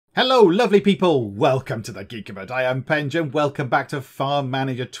Hello lovely people, welcome to the Geek Event. I am Penge and welcome back to Farm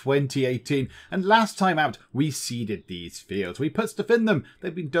Manager 2018. And last time out we seeded these fields. We put stuff in them.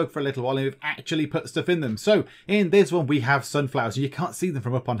 They've been dug for a little while and we've actually put stuff in them. So in this one we have sunflowers. You can't see them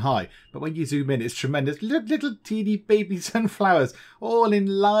from up on high, but when you zoom in it's tremendous. Little teeny baby sunflowers all in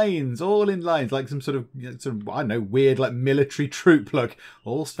lines, like some sort of, I don't know, weird like military troop look,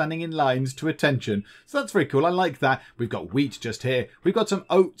 all standing in lines to attention. So that's very cool. I like that. We've got wheat just here. We've got some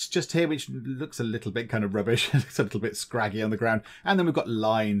oats just here, which looks a little bit kind of rubbish. It's a little bit scraggy on the ground. And then we've got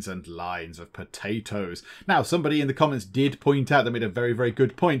lines and lines of potatoes. Now, somebody in the comments did point out, they made a very, very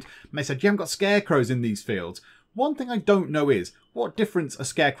good point. And they said, you haven't got scarecrows in these fields. One thing I don't know is what difference a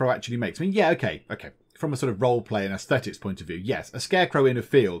scarecrow actually makes. I mean, yeah, okay. From a sort of role play and aesthetics point of view, yes, a scarecrow in a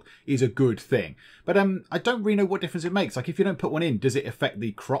field is a good thing. But I don't really know what difference it makes. Like, if you don't put one in, does it affect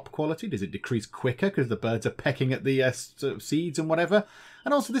the crop quality? Does it decrease quicker because the birds are pecking at the sort of seeds and whatever?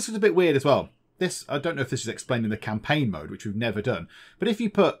 And also, this is a bit weird as well. This, I don't know if this is explained in the campaign mode, which we've never done. But if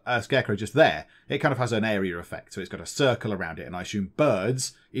you put a scarecrow just there, it kind of has an area effect. So it's got a circle around it. And I assume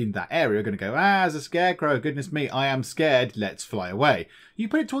birds in that area are going to go, as a scarecrow, goodness me, I am scared, let's fly away. You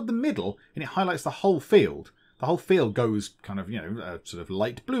put it toward the middle and it highlights the whole field. The whole field goes kind of, a sort of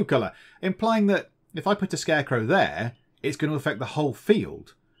light blue colour, implying that if I put a scarecrow there, it's going to affect the whole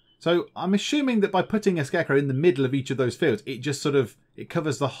field. So I'm assuming that by putting a scarecrow in the middle of each of those fields, it just sort of, it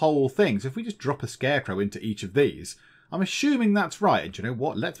covers the whole thing. So if we just drop a scarecrow into each of these, I'm assuming that's right. And you know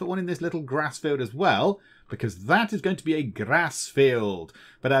what? Let's put one in this little grass field as well, because that is going to be a grass field.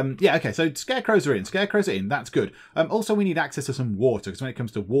 But yeah, okay, so scarecrows are in. Scarecrows are in. That's good. Also, we need access to some water, because when it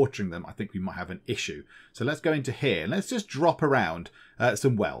comes to watering them, I think we might have an issue. So let's go into here and let's just drop around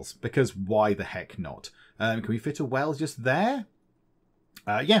some wells, because why the heck not? Can we fit a well just there?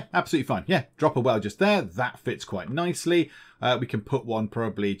 Yeah, absolutely fine. Yeah, drop a well just there. That fits quite nicely. We can put one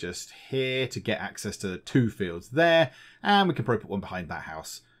probably just here to get access to 2 fields there. And we can probably put one behind that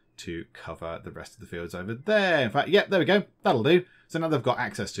house to cover the rest of the fields over there. In fact, yeah, there we go. That'll do. So now they've got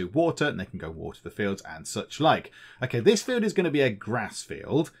access to water and they can go water the fields and such like. Okay, this field is going to be a grass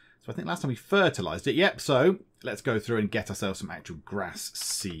field. So I think last time we fertilised it. Yep, so let's go through and get ourselves some actual grass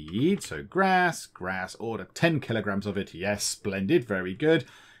seed. So grass, order 10 kilograms of it. Yes, splendid, very good.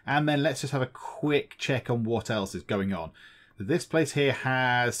 And then let's just have a quick check on what else is going on. This place here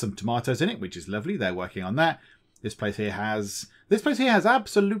has some tomatoes in it, which is lovely. They're working on that. This place here has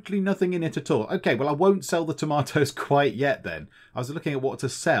absolutely nothing in it at all. Okay, well, I won't sell the tomatoes quite yet then. I was looking at what to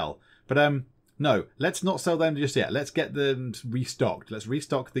sell. But no, let's not sell them just yet. Let's get them restocked. Let's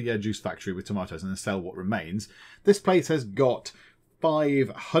restock the juice factory with tomatoes and then sell what remains. This place has got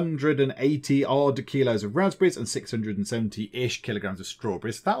 580 odd kilos of raspberries and 670-ish kilograms of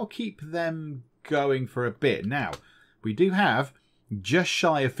strawberries. That'll keep them going for a bit. Now, we do have just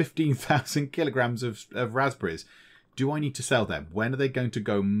shy of 15,000 kilograms of raspberries. Do I need to sell them? When are they going to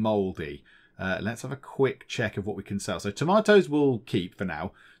go mouldy? Let's have a quick check of what we can sell. So tomatoes will keep for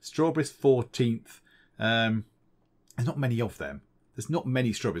now. Strawberries 14th. There's not many of them. There's not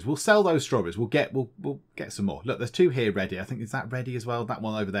many strawberries. We'll sell those strawberries. We'll get some more. Look, there's 2 here ready. I think, is that ready as well? That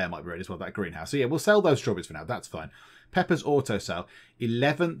one over there might be ready as well, that greenhouse. So yeah, we'll sell those strawberries for now. That's fine. Peppers auto sell.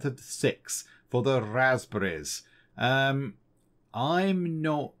 11th of the 6th for the raspberries. I'm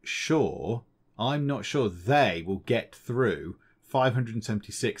not sure they will get through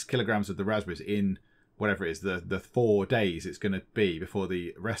 576 kilograms of the raspberries in whatever it is, the 4 days it's going to be before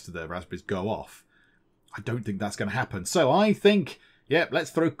the rest of the raspberries go off. I don't think that's going to happen. So I think, yep,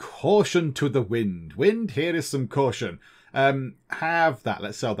 let's throw caution to the wind. Wind, here is some caution. Have that.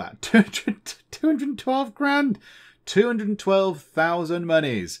 Let's sell that. 212 grand. 212,000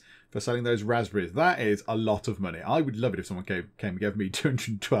 monies for selling those raspberries. That is a lot of money. I would love it if someone came and gave me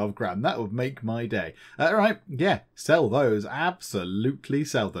 212 grand. That would make my day. All right, yeah, sell those. Absolutely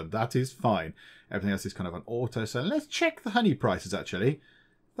sell them. That is fine. Everything else is kind of an auto sell. Let's check the honey prices, actually.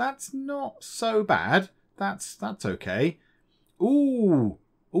 That's not so bad. That's okay. Ooh,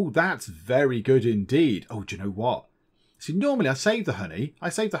 that's very good indeed. Oh, do you know what? See, normally I save the honey. I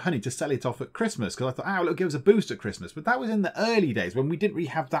save the honey to sell it off at Christmas because I thought, it'll give us a boost at Christmas. But that was in the early days when we didn't really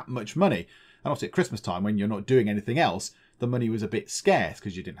have that much money. And obviously at Christmas time, when you're not doing anything else, the money was a bit scarce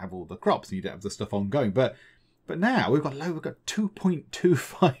because you didn't have all the crops and you didn't have the stuff ongoing. But now we've got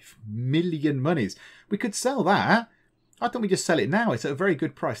 2.25 million monies. We could sell that. I thought we just sell it now. It's at a very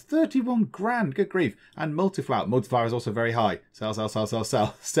good price. 31 grand. Good grief. And multiflower. Multiflower is also very high. Sell.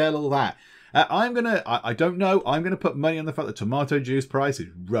 Sell all that. I don't know. I'm going to put money on the fact that tomato juice price is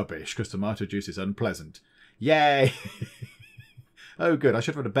rubbish because tomato juice is unpleasant. Yay. Oh, good. I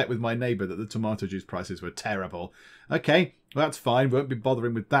should have had a bet with my neighbour that the tomato juice prices were terrible. Okay, well, that's fine. We won't be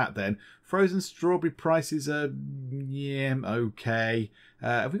bothering with that then. Frozen strawberry prices are, yeah, okay.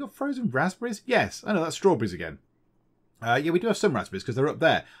 Have we got frozen raspberries? Yes. Oh, no, that's strawberries again. Yeah, we do have some raspberries because they're up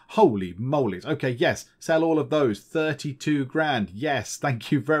there. Holy moly. Okay, yes. Sell all of those. 32 grand. Yes,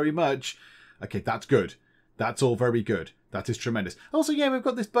 thank you very much. Okay, that's good. That's all very good. That is tremendous. Also, yeah, we've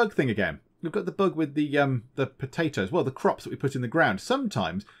got this bug thing again. We've got the bug with the potatoes. Well, the crops that we put in the ground.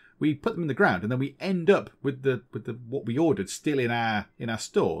 Sometimes we put them in the ground and then we end up with the what we ordered still in our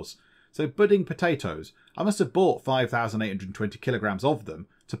stores. So budding potatoes. I must have bought 5,820 kilograms of them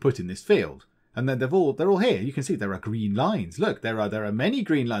to put in this field. And then they're all here. You can see there are green lines. Look, there are many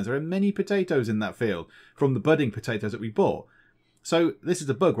green lines. There are many potatoes in that field from the budding potatoes that we bought. So this is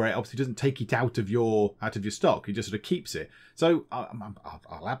a bug where it obviously doesn't take it out of your stock. It just sort of keeps it. So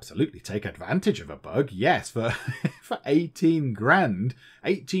I'll absolutely take advantage of a bug. Yes, for 18 grand,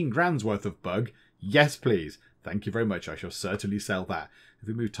 18 grand's worth of bug. Yes, please. Thank you very much. I shall certainly sell that. If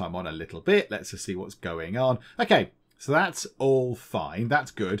we move time on a little bit, let's just see what's going on. Okay. So that's all fine. That's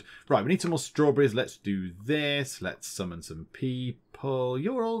good. Right, we need some more strawberries. Let's do this. Let's summon some people.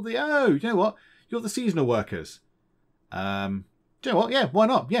 You're all the... Oh, you know what? You're the seasonal workers. Do you know what? Yeah, why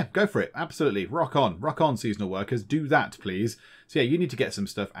not? Yeah, go for it. Absolutely. Rock on, seasonal workers. Do that, please. So yeah, you need to get some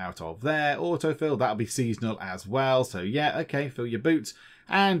stuff out of there. Autofill, that'll be seasonal as well. So yeah, okay, fill your boots.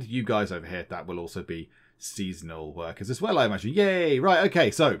 And you guys over here, that will also be seasonal workers as well, I imagine. Yay! Right,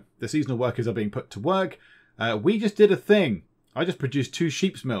 okay, so the seasonal workers are being put to work. We just did a thing. I just produced 2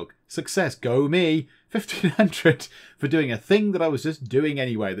 sheep's milk. Success, go me. 1,500 for doing a thing that I was just doing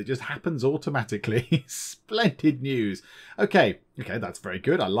anyway that just happens automatically. Splendid news. Okay, that's very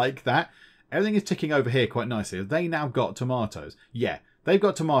good. I like that. Everything is ticking over here quite nicely. Have they now got tomatoes? Yeah, they've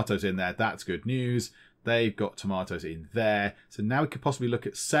got tomatoes in there. That's good news. They've got tomatoes in there. So now we could possibly look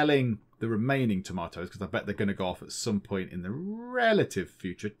at selling the remaining tomatoes because I bet they're going to go off at some point in the relative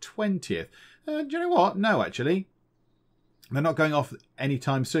future, 20th. Do you know what? No, actually. They're not going off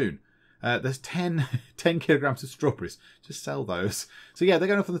anytime soon. There's 10 kilograms of strawberries. Just sell those. So yeah, they're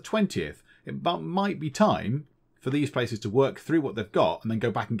going off on the 20th. It might be time for these places to work through what they've got and then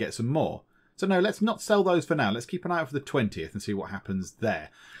go back and get some more. So no, let's not sell those for now. Let's keep an eye out for the 20th and see what happens there.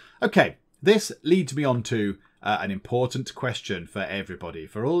 Okay, this leads me on to an important question for everybody.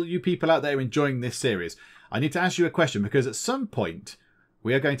 For all you people out there enjoying this series, I need to ask you a question because at some point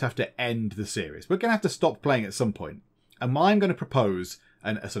we are going to have to end the series. We're going to have to stop playing at some point. And I'm going to propose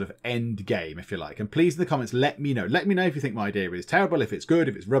a sort of end game, if you like. And please in the comments, let me know. Let me know if you think my idea is terrible, if it's good,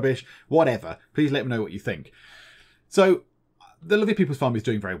 if it's rubbish, whatever. Please let me know what you think. So the Lovely People's Farm is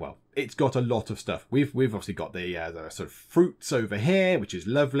doing very well. It's got a lot of stuff. We've obviously got the sort of fruits over here, which is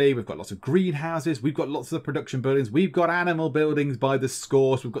lovely. We've got lots of greenhouses. We've got lots of the production buildings. We've got animal buildings by the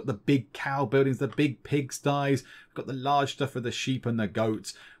score. So we've got the big cow buildings, the big pigsties. We've got the large stuff for the sheep and the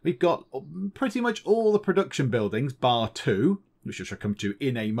goats. We've got pretty much all the production buildings, bar 2, which I shall come to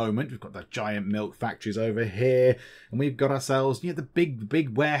in a moment. We've got the giant milk factories over here. And we've got ourselves, the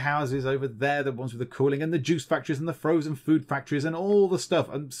big warehouses over there, the ones with the cooling, and the juice factories and the frozen food factories and all the stuff,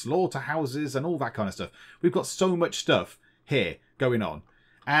 and slaughterhouses and all that kind of stuff. We've got so much stuff here going on.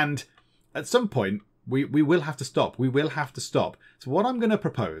 And at some point, we will have to stop. We will have to stop. So what I'm going to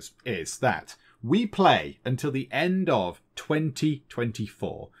propose is that we play until the end of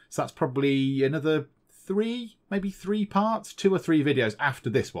 2024. So that's probably another maybe three parts, 2 or 3 videos after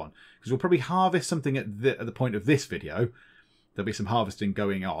this one, because we'll probably harvest something at the point of this video. There'll be some harvesting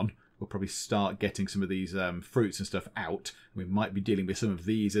going on. We'll probably start getting some of these fruits and stuff out. We might be dealing with some of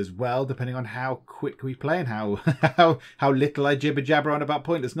these as well, depending on how quick we play and how little I jibber jabber on about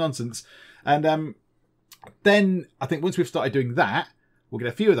pointless nonsense. And then I think once we've started doing that, we'll get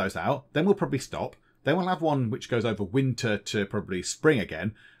a few of those out. Then we'll probably stop. Then we'll have one which goes over winter to probably spring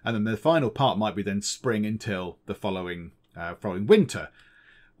again. And then the final part might be then spring until the following winter.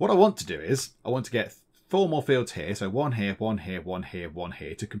 What I want to do is, I want to get 4 more fields here. So 1 here, 1 here, 1 here, 1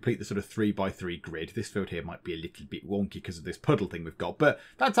 here to complete the sort of 3x3 grid. This field here might be a little bit wonky because of this puddle thing we've got. But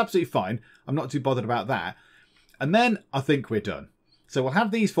that's absolutely fine. I'm not too bothered about that. And then I think we're done. So we'll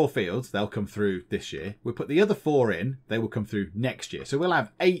have these 4 fields. They'll come through this year. We'll put the other 4 in. They will come through next year. So we'll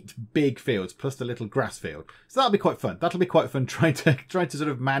have 8 big fields plus the little grass field. So that'll be quite fun. That'll be quite fun trying to sort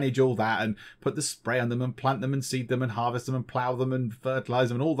of manage all that and put the spray on them and plant them and seed them and harvest them and plough them and fertilise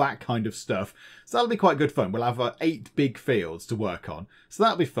them and all that kind of stuff. So that'll be quite good fun. We'll have 8 big fields to work on. So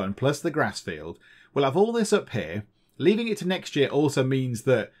that'll be fun, plus the grass field. We'll have all this up here. Leaving it to next year also means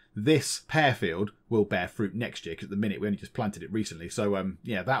that this pear field will bear fruit next year, because at the minute we only just planted it recently. So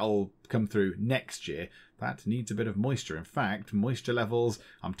yeah, that'll come through next year. That needs a bit of moisture. In fact, moisture levels,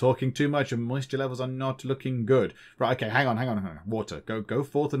 I'm talking too much, and moisture levels are not looking good. Right, okay, hang on. Water. Go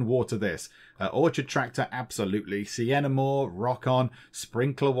forth and water this. Orchard tractor, absolutely. Sienna more, rock on.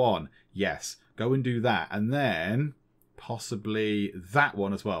 Sprinkler 1, yes. Go and do that. And then possibly that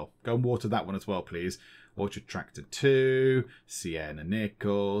one as well. Go and water that one as well, please. Orchard tractor 2, Sienna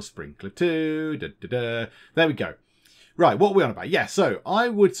nickel, sprinkler 2, There we go. Right, what are we on about? Yeah, so I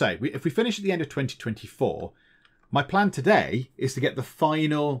would say if we finish at the end of 2024, my plan today is to get the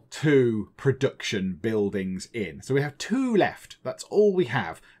final 2 production buildings in. So we have 2 left. That's all we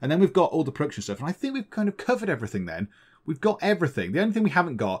have. And then we've got all the production stuff. And I think we've kind of covered everything then. We've got everything. The only thing we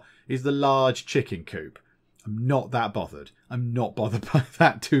haven't got is the large chicken coop. I'm not that bothered. I'm not bothered by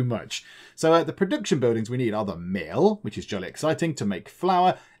that too much. So the production buildings we need are the mill, which is jolly exciting, to make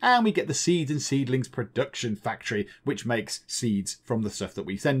flour, and we get the seeds and seedlings production factory, which makes seeds from the stuff that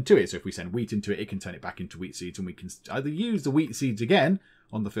we send to it. So if we send wheat into it, it can turn it back into wheat seeds, and we can either use the wheat seeds again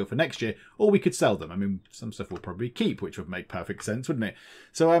on the field for next year, or we could sell them. I mean, some stuff we'll probably keep, which would make perfect sense, wouldn't it?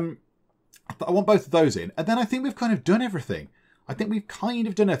 So I want both of those in, and then I think we've kind of done everything. I think we've kind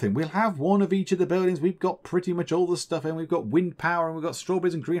of done everything. We'll have one of each of the buildings. We've got pretty much all the stuff in. We've got wind power, and we've got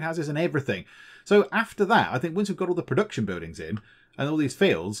strawberries and greenhouses and everything. So after that, I think once we've got all the production buildings in and all these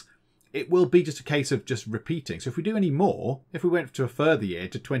fields, it will be just a case of just repeating. So if we do any more, if we went to a further year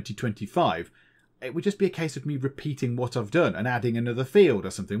to 2025, it would just be a case of me repeating what I've done and adding another field or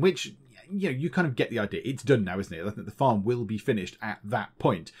something, which, you know, you kind of get the idea. It's done now, isn't it? I think the farm will be finished at that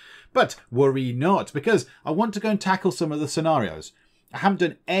point. But worry not, because I want to go and tackle some of the scenarios. I haven't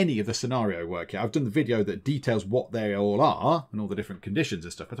done any of the scenario work yet. I've done the video that details what they all are and all the different conditions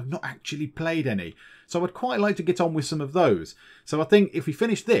and stuff, but I've not actually played any. So I would quite like to get on with some of those. So I think if we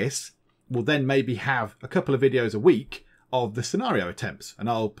finish this, we'll then maybe have a couple of videos a week of the scenario attempts, and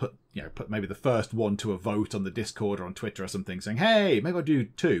I'll put maybe the first one to a vote on the Discord or on Twitter or something, saying, hey, maybe I'll do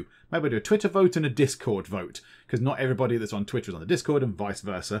 2. Maybe I'll do a Twitter vote and a Discord vote, because not everybody that's on Twitter is on the Discord and vice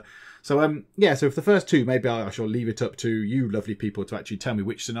versa. So yeah, so for the first 2, maybe I shall leave it up to you lovely people to actually tell me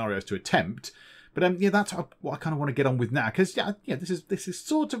which scenarios to attempt. But yeah, that's what I kind of want to get on with now, because yeah, this is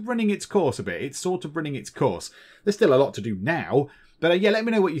sort of running its course a bit. It's sort of running its course. There's still a lot to do now, but yeah, let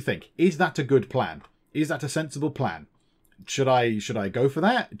me know what you think. Is that a good plan? Is that a sensible plan? Should I go for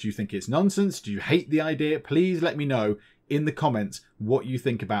that? Do you think it's nonsense? Do you hate the idea? Please let me know in the comments what you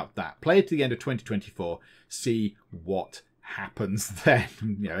think about that. Play it to the end of 2024. See what happens then.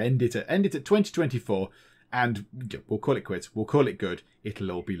 You know, end it at 2024, and we'll call it quits. We'll call it good.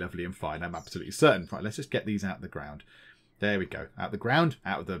 It'll all be lovely and fine. I'm absolutely certain. Right, let's just get these out of the ground. There we go. Out of the ground,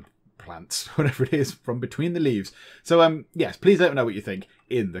 out of the plants, whatever it is, from between the leaves. So yes, please let me know what you think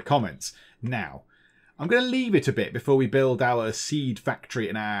in the comments. Now, I'm going to leave it a bit before we build our seed factory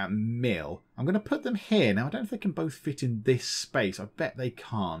and our mill. I'm going to put them here. Now, I don't know if they can both fit in this space. I bet they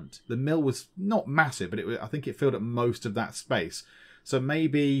can't. The mill was not massive, but I think it filled up most of that space. So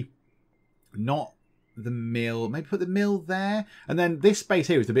maybe not the mill. Maybe put the mill there. And then this space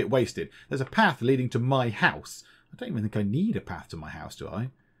here is a bit wasted. There's a path leading to my house. I don't even think I need a path to my house, do I?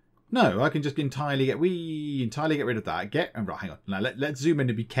 No, I can just entirely get rid of that. Right, hang on. Now, let's zoom in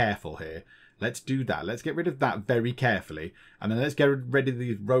and be careful here. Let's do that. Let's get rid of that very carefully. And then let's get rid of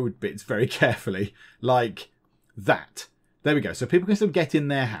these road bits very carefully. Like that. There we go. So people can still get in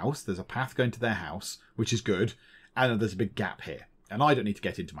their house. There's a path going to their house, which is good. And then there's a big gap here. And I don't need to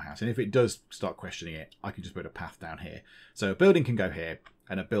get into my house. And if it does start questioning it, I can just put a path down here. So a building can go here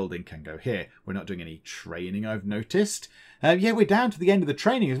and a building can go here. We're not doing any training, I've noticed. Yeah, we're down to the end of the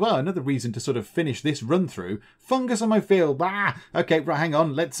training as well. Another reason to sort of finish this run through. Fungus on my field. Okay, right, hang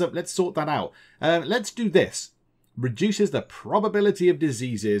on. Let's sort that out. Let's do this. Reduces the probability of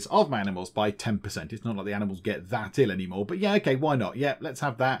diseases of my animals by 10%. It's not like the animals get that ill anymore. But yeah, okay, why not? Yeah, let's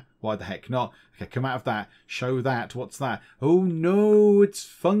have that. Why the heck not? Okay, come out of that. Show that. What's that? Oh no, it's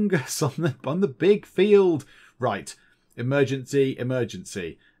fungus on the big field. Right. Emergency.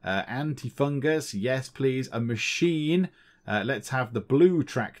 Anti-fungus. Yes, please. A machine. Let's have the blue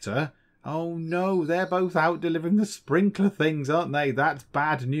tractor. Oh no, they're both out delivering the sprinkler things, aren't they? That's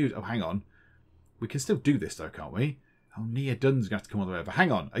bad news. Oh, hang on. We can still do this though, can't we? Oh, Nia Dunn's going to have to come all the way over.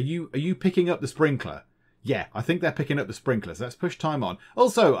 Hang on. Are you picking up the sprinkler? Yeah, I think they're picking up the sprinklers. Let's push time on.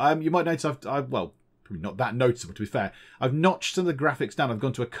 Also, you might notice I've Probably not that noticeable, to be fair. I've notched some of the graphics down. I've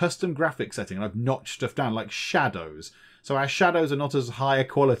gone to a custom graphics setting and I've notched stuff down, like shadows. So our shadows are not as high a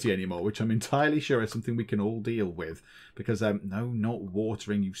quality anymore, which I'm entirely sure is something we can all deal with. Because, no, not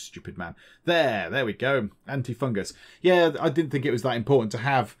watering, you stupid man. There we go. Anti-fungus. Yeah, I didn't think it was that important to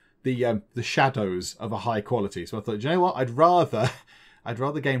have the shadows of a high quality. So I thought, you know what? I'd rather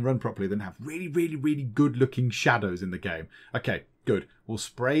the game run properly than have really, really, really good-looking shadows in the game. Okay, good. We'll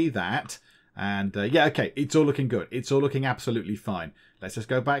spray that. And, yeah, okay, it's all looking good. It's all looking absolutely fine. Let's just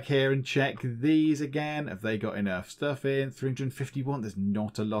go back here and check these again. Have they got enough stuff in? 351. There's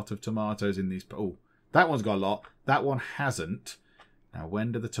not a lot of tomatoes in these. Oh, that one's got a lot. That one hasn't. Now,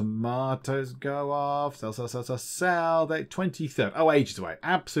 when do the tomatoes go off? Sell. They're 23rd. Oh, ages away.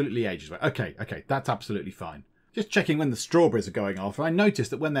 Absolutely ages away. Okay, that's absolutely fine. Just checking when the strawberries are going off. I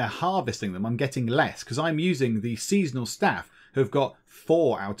noticed that when they're harvesting them, I'm getting less because I'm using the seasonal staff who have got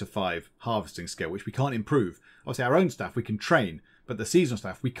 4 out of 5 harvesting skill, which we can't improve. Obviously, our own staff we can train, but the seasonal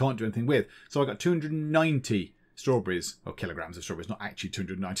staff we can't do anything with. So I got 290 strawberries, or kilograms of strawberries, not actually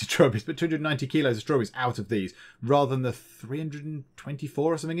 290 strawberries, but 290 kilos of strawberries out of these, rather than the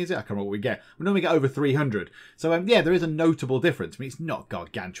 324 or something, is it? I can't remember what we get. We normally get over 300. So, yeah, there is a notable difference. I mean, it's not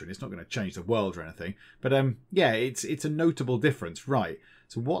gargantuan. It's not going to change the world or anything. But, yeah, it's a notable difference. Right.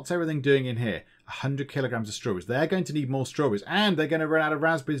 So what's everything doing in here? 100 kilograms of strawberries. They're going to need more strawberries, and they're going to run out of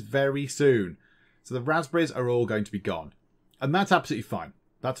raspberries very soon. So the raspberries are all going to be gone. And that's absolutely fine.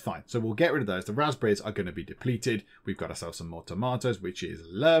 That's fine. So we'll get rid of those. The raspberries are going to be depleted. We've got ourselves some more tomatoes, which is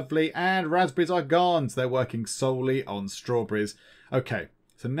lovely. And raspberries are gone. So they're working solely on strawberries. Okay.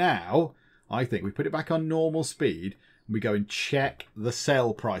 So now I think we put it back on normal speed. And we go and check the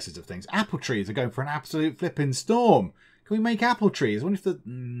sell prices of things. Apple trees are going for an absolute flipping storm. Can we make apple trees? I wonder if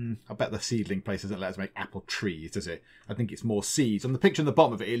the... I bet the seedling place doesn't let us make apple trees, does it? I think it's more seeds. On the picture on the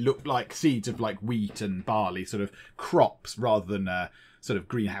bottom of it, it looked like seeds of like wheat and barley, sort of crops, rather than sort of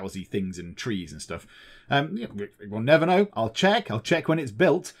greenhousey things and trees and stuff. Yeah, we'll never know. I'll check when it's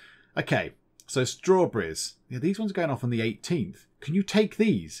built. Okay, so strawberries. Yeah, these ones are going off on the 18th. Can you take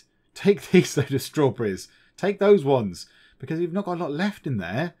these? Take these load of strawberries. Take those ones. Because you've not got a lot left in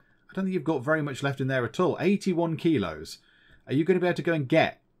there. I don't think you've got very much left in there at all. 81 kilos. Are you going to be able to go and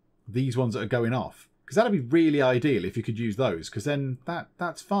get these ones that are going off? Because that'd be really ideal if you could use those. Because then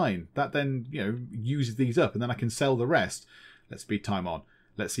that's fine. That then, you know, uses these up. And then I can sell the rest. Let's speed time on.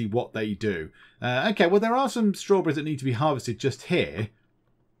 Let's see what they do. Okay, well, there are some strawberries that need to be harvested just here.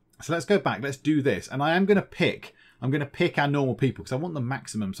 So let's go back. Let's do this. And I am going to pick... I'm going to pick our normal people because I want the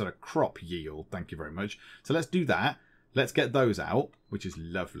maximum sort of crop yield. Thank you very much. So let's do that. Let's get those out, which is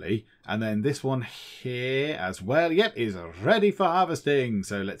lovely. And then this one here as well, yep, is ready for harvesting.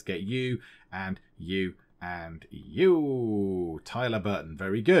 So let's get you and you and you. Tyler Burton,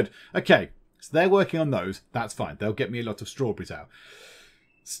 very good. Okay, so they're working on those. That's fine. They'll get me a lot of strawberries out.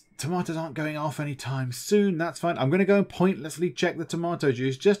 Tomatoes aren't going off anytime soon. That's fine. I'm going to go and pointlessly check the tomato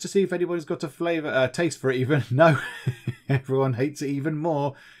juice just to see if anybody's got a taste for it even. No, everyone hates it even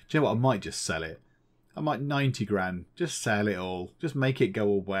more. Do you know what? I might just sell it. I might 90 grand. Just sell it all. Just make it go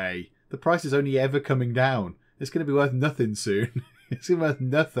away. The price is only ever coming down. It's going to be worth nothing soon. It's going to be worth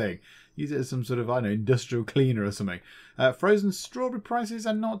nothing. Use it as some sort of, I don't know, industrial cleaner or something. Frozen strawberry prices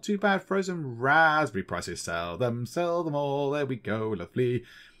are not too bad. Frozen raspberry prices, sell them all. There we go. Lovely.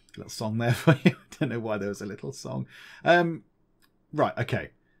 Little song there for you. I don't know why there was a little song. Right,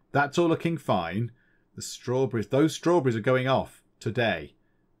 okay. That's all looking fine. The strawberries, those strawberries are going off today.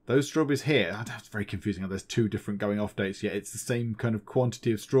 Those strawberries here, that's very confusing. There's 2 different going off dates, yet it's the same kind of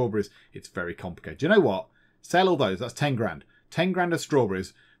quantity of strawberries. It's very complicated. Do you know what? Sell all those. That's 10 grand. 10 grand of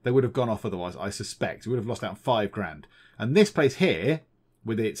strawberries. They would have gone off otherwise, I suspect. We would have lost out 5 grand. And this place here,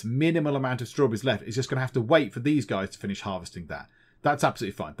 with its minimal amount of strawberries left, is just going to have to wait for these guys to finish harvesting that. That's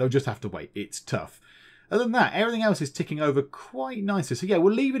absolutely fine. They'll just have to wait. It's tough. Other than that, everything else is ticking over quite nicely. So yeah,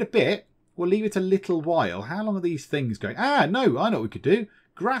 we'll leave it a bit. We'll leave it a little while. How long are these things going? Ah, no, I know what we could do.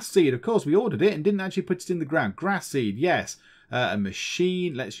 Grass seed, of course, we ordered it and didn't actually put it in the ground. Grass seed, yes. A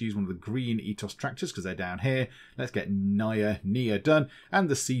machine. Let's use one of the green Etos tractors because they're down here. Let's get Nia done. And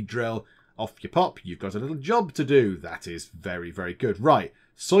the seed drill. Off you pop. You've got a little job to do. That is very, very good. Right.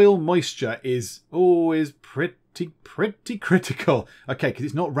 Soil moisture is always pretty critical. Okay, because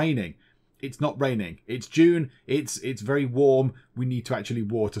it's not raining. It's not raining. It's June. It's very warm. We need to actually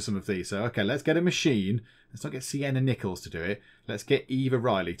water some of these. So, okay, let's get a machine. Let's not get Sienna Nichols to do it. Let's get Eva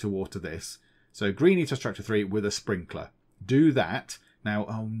Riley to water this. So, green Etos Tractor 3 with a sprinkler. Do that. Now,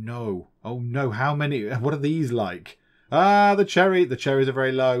 oh no. Oh no, how many? What are these like? Ah, the cherries are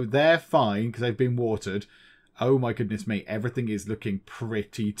very low. They're fine because they've been watered. Oh my goodness me, everything is looking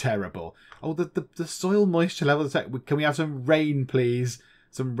pretty terrible. Oh, the soil moisture level, can we have some rain, please?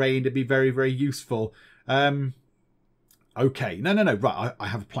 Some rain to be very, very useful. Okay, no, right, I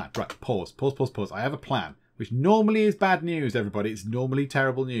have a plan. Right, pause. I have a plan, which normally is bad news, everybody. It's normally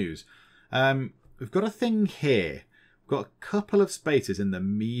terrible news. We've got a thing here. We've got a couple of spaces in the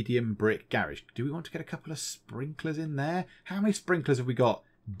medium brick garage. Do we want to get a couple of sprinklers in there? How many sprinklers have we got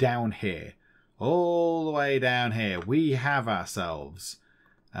down here? All the way down here. We have ourselves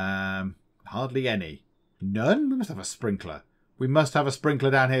hardly any. None? We must have a sprinkler. We must have a sprinkler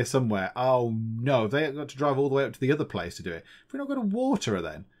down here somewhere. Oh no, they got to drive all the way up to the other place to do it. Have we not got a waterer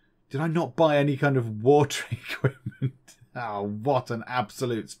then? Did I not buy any kind of watering equipment? Oh, what an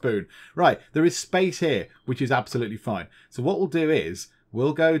absolute spoon. Right, there is space here, which is absolutely fine. So what we'll do is,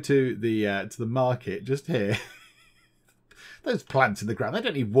 we'll go to the market just here. Those plants in the ground, they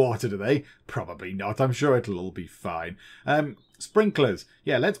don't need water, do they? Probably not. I'm sure it'll all be fine. Sprinklers.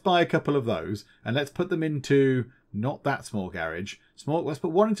 Yeah, let's buy a couple of those, and let's put them into... not that small garage. Let's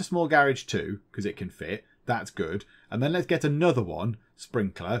put one into small garage 2, because it can fit. That's good. And then let's get another one,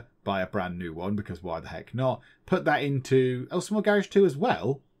 sprinkler, buy a brand new one, because why the heck not? Put that into... oh, small garage 2 as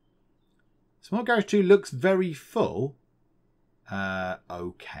well? Small garage 2 looks very full.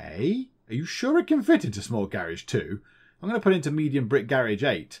 Okay. Are you sure it can fit into small garage 2? I'm going to put it into medium brick garage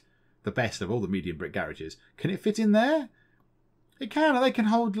 8. The best of all the medium brick garages. Can it fit in there? It can, and they can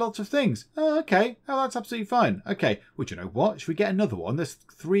hold lots of things. Oh, okay. Oh, that's absolutely fine. Okay. Well, you know what? Should we get another one? There's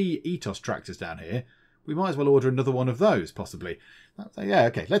 3 Ethos tractors down here. We might as well order another one of those, possibly. Yeah,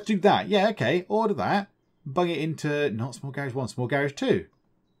 okay. Let's do that. Yeah, okay. Order that. Bung it into, not small garage 1, small garage 2.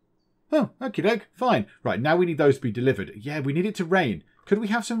 Oh, okie doke. Fine. Right, now we need those to be delivered. Yeah, we need it to rain. Could we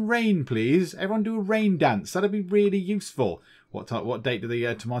have some rain, please? Everyone do a rain dance. That'd be really useful. What date do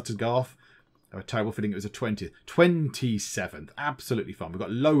the tomatoes go off? I have a terrible feeling it was the 20th. 27th. Absolutely fine. We've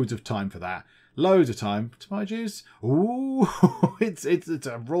got loads of time for that. Loads of time. Tomato juice. Ooh, it's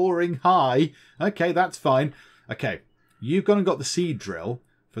a roaring high. Okay, that's fine. Okay, you've gone and got the seed drill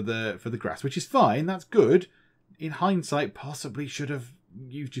for the grass, which is fine. That's good. In hindsight, possibly should have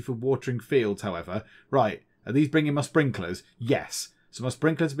used you for watering fields, however. Right, are these bringing my sprinklers? Yes. So my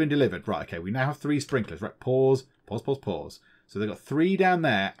sprinklers have been delivered. Right, okay, we now have 3 sprinklers. Right, pause. So they've got 3 down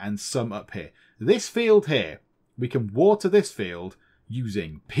there and some up here. This field here, we can water this field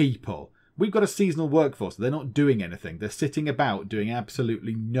using people. We've got a seasonal workforce. They're not doing anything. They're sitting about doing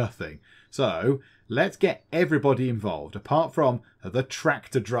absolutely nothing. So let's get everybody involved, apart from the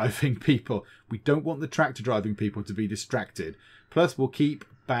tractor driving people. We don't want the tractor driving people to be distracted. Plus, we'll keep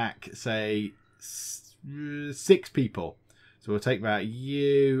back, say, 6 people. So we'll take back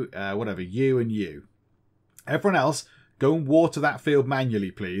you, you and you. Everyone else, go and water that field manually,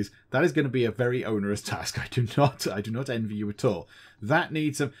 please. That is going to be a very onerous task. I do not envy you at all. That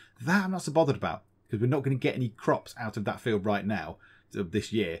needs some... that I'm not so bothered about, because we're not going to get any crops out of that field right now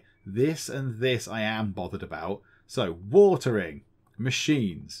this year. This and this I am bothered about. So, watering,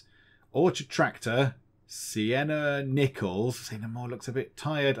 machines, orchard tractor, Sienna Nichols. Sienna Moore looks a bit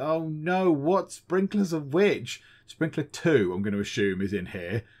tired. Oh no, what sprinklers of which? Sprinkler 2, I'm going to assume, is in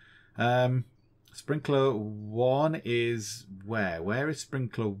here. Sprinkler 1 is where? Where is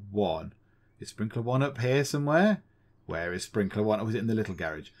Sprinkler 1? Is Sprinkler 1 up here somewhere? Where is Sprinkler 1? Or was it in the little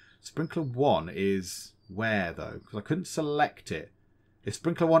garage? Sprinkler 1 is where, though? Because I couldn't select it. Is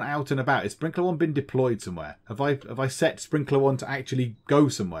Sprinkler 1 out and about? Is Sprinkler 1 been deployed somewhere? Have I set Sprinkler 1 to actually go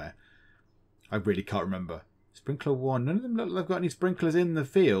somewhere? I really can't remember. Sprinkler 1. None of them look like they've got any sprinklers in the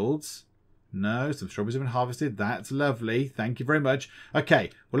fields. No, some strawberries have been harvested. That's lovely. Thank you very much.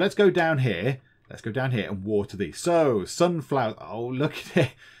 Okay, well, let's go down here. Let's go down here and water these. So, sunflower. Oh, look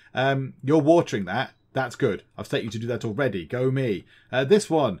at it. You're watering that. That's good. I've set you to do that already. Go me. This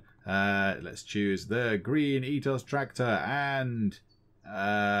one. Let's choose the green Ethos tractor and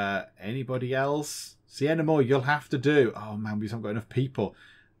anybody else? Sienna Moore, you'll have to do. Oh, man, we haven't got enough people.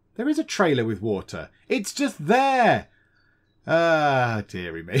 There is a trailer with water. It's just there. Ah,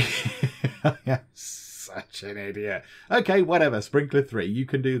 dearie me. I am such an idiot. Okay, whatever. Sprinkler 3, you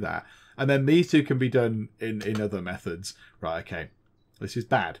can do that. And then these 2 can be done in other methods. Right, okay. This is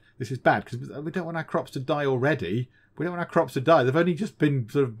bad. This is bad because we don't want our crops to die already. We don't want our crops to die. They've only just been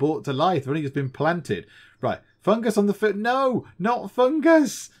sort of brought to life. They've only just been planted. Right, fungus on the foot. No, not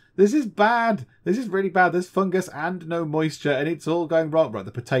fungus. This is bad. This is really bad. There's fungus and no moisture and it's all going wrong. Right,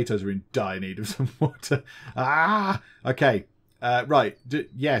 the potatoes are in dire need of some water. Ah, okay. Right.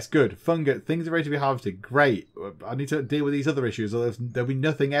 Yes, good. Fungus. Things are ready to be harvested. Great. I need to deal with these other issues. Or there'll be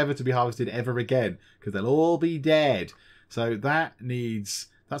nothing ever to be harvested ever again because they'll all be dead. So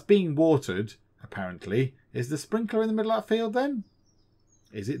that's being watered, apparently. Is the sprinkler in the middle of that field then?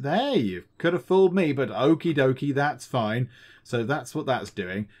 Is it there? You could have fooled me, but okie dokie, that's fine. So that's what that's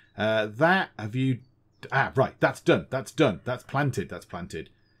doing. That, have you... Ah, right, that's done. That's done. That's planted. That's planted.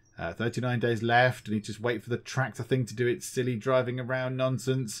 39 days left, and you just wait for the tractor thing to do its silly driving around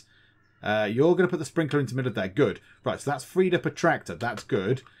nonsense. You're going to put the sprinkler into the middle of there. Good. Right, so that's freed up a tractor. That's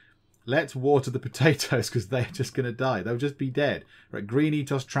good. Let's water the potatoes because they're just going to die. They'll just be dead. Right, green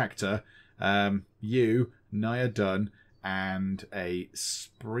Ethos tractor. You, Naya done. And a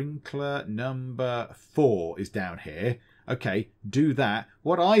sprinkler number 4 is down here. Okay, do that.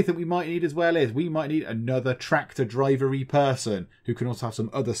 What I think we might need as well is we might need another tractor drivery person who can also have some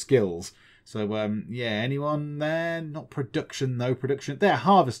other skills. So, yeah, anyone there? Not production, though. Production. There,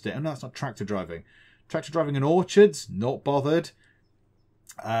 harvest it. Oh, no, that's not tractor driving. Tractor driving in orchards? Not bothered.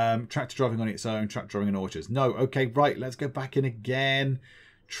 Tractor driving on its own. Tractor driving in orchards. No. Okay, right. Let's go back in again.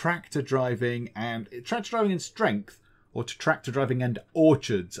 Tractor driving and... Tractor driving in strength or to tractor driving and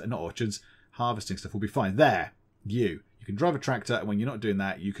orchards. Not orchards. Harvesting stuff will be fine. There. You can drive a tractor, and when you're not doing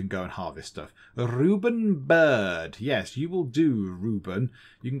that, you can go and harvest stuff. Reuben Bird. Yes, you will do, Reuben.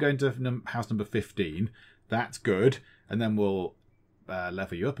 You can go into house number 15. That's good. And then we'll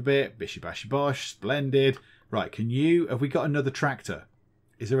level you up a bit. Bishy bashy bosh. Splendid. Right, have we got another tractor?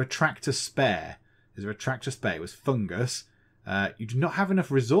 Is there a tractor spare? Is there a tractor spare? It was fungus. You do not have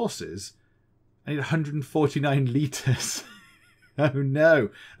enough resources. I need 149 litres. Oh no,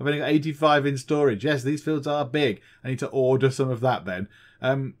 I've only got 85 in storage. Yes, these fields are big. I need to order some of that then.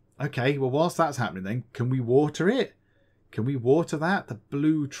 Okay, well, whilst that's happening then, can we water it? Can we water that? The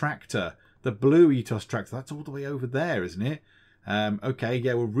blue tractor. The blue Ethos tractor. That's all the way over there, isn't it? Okay,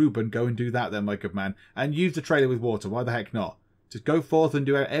 yeah, well, Reuben, go and do that then, my good man. And use the trailer with water. Why the heck not? Just go forth and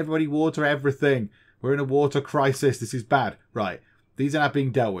do everybody water everything. We're in a water crisis. This is bad. Right. These are now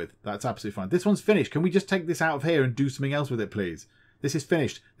being dealt with. That's absolutely fine. This one's finished. Can we just take this out of here and do something else with it, please? This is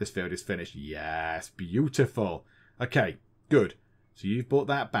finished. This field is finished. Yes, beautiful. Okay, good. So you've brought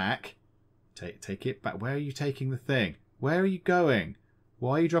that back. Take it back. Where are you taking the thing? Where are you going?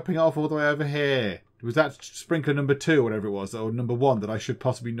 Why are you dropping it off all the way over here? Was that sprinkler number 2, whatever it was, or number 1 that I should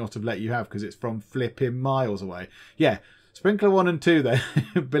possibly not have let you have because it's from flipping miles away? Yeah, sprinkler 1 and 2 then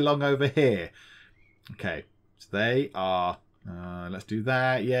belong over here. Okay, so they are... let's do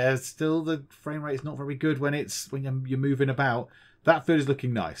that. Yeah, still the frame rate is not very good when you're moving about. That field is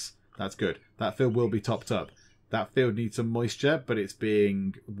looking nice. That's good. That field will be topped up. That field needs some moisture, but it's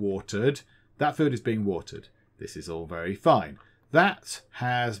being watered. That field is being watered. This is all very fine. That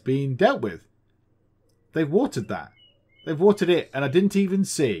has been dealt with. They've watered that. They've watered it, and I didn't even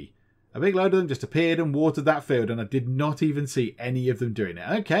see. A big load of them just appeared and watered that field, and I did not even see any of them doing it.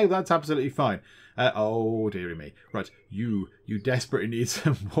 Okay, that's absolutely fine. Oh, dearie me. Right, you desperately need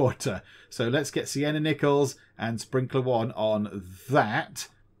some water. So let's get Sienna Nichols and Sprinkler 1 on that.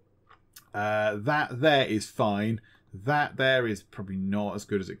 That there is fine. That there is probably not as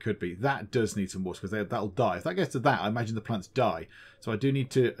good as it could be. That does need some water because that'll die. If that gets to that, I imagine the plants die. So I do need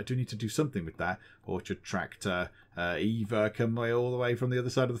to do something with that. Orchard tractor, Eva, come all the way from the other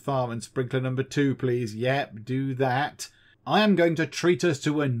side of the farm, and sprinkler number 2, please. Yep, do that. I am going to treat us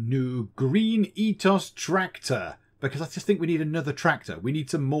to a new green Ethos tractor because I just think we need another tractor. We need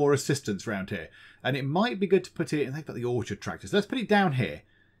some more assistance around here, and it might be good to put it. And they've got the orchard tractors. Let's put it down here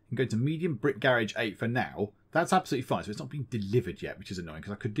and go to medium brick garage 8 for now. That's absolutely fine. So it's not being delivered yet, which is annoying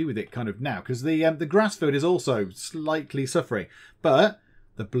because I could do with it kind of now because the grass field is also slightly suffering. But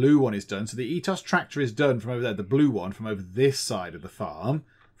the blue one is done. So the Ethos tractor is done from over there. The blue one from over this side of the farm.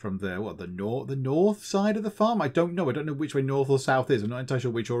 From the north side of the farm? I don't know. I don't know which way north or south is. I'm not entirely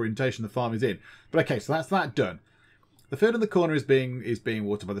sure which orientation the farm is in. But okay, so that's that done. The field in the corner is being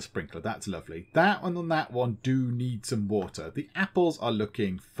watered by the sprinkler. That's lovely. That one and that one do need some water. The apples are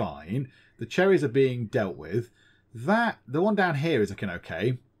looking fine. The cherries are being dealt with. The one down here is looking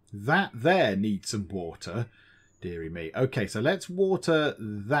okay. That there needs some water. Dearie me. Okay, so let's water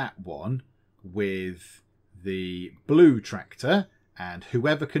that one with the blue tractor. And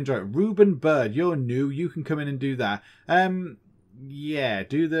whoever can drive, Reuben Bird, you're new. You can come in and do that. Yeah,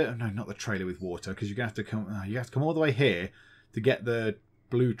 no, not the trailer with water, because you're gonna have to come. You have to come all the way here to get the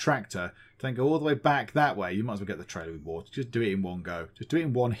blue tractor. To then go all the way back that way. You might as well get the trailer with water. Just do it in one go. Just do it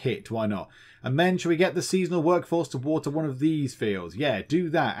in one hit. Why not? And then, shall we get the seasonal workforce to water one of these fields? Yeah, do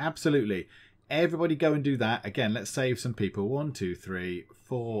that. Absolutely. Everybody go and do that. Again, let's save some people. 1, 2, 3,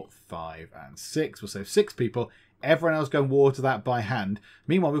 4, 5, and 6. We'll save 6 people. Everyone else go and water that by hand.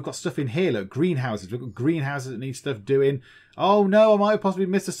 Meanwhile, we've got stuff in here. Look, greenhouses. We've got greenhouses that need stuff doing. Oh no, I might have possibly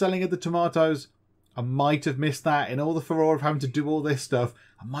missed the selling of the tomatoes. I might have missed that. In all the furore of having to do all this stuff,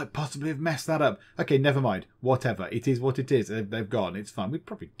 I might possibly have messed that up. Okay, never mind. Whatever. It is what it is. They've gone. It's fine. We'd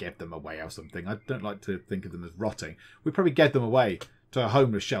probably give them away or something. I don't like to think of them as rotting. We'd probably get them away to a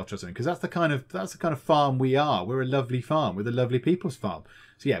homeless shelter or something, because that's the kind of farm we are. We're a lovely farm. We're the lovely people's farm.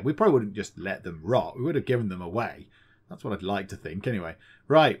 So yeah, we probably wouldn't just let them rot. We would have given them away. That's what I'd like to think anyway.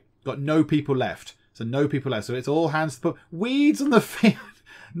 Right, got no people left. So no people left. So it's all hands to the pump. Weeds on the field.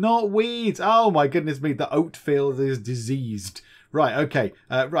 Not weeds. Oh my goodness me. The oat field is diseased. Right, okay.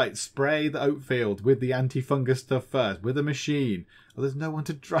 Right, spray the oat field with the anti-fungus stuff first. With a machine. Oh, there's no one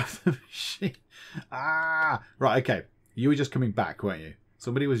to drive the machine. Ah. Right, okay. You were just coming back, weren't you?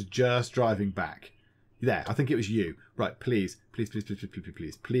 Somebody was just driving back. There, I think it was you. Right, please.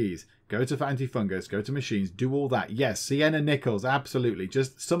 Please. Go to anti-fungus, go to machines, do all that. Yes, Sienna Nichols, absolutely.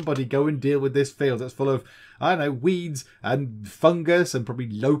 Just somebody go and deal with this field that's full of, I don't know, weeds and fungus and probably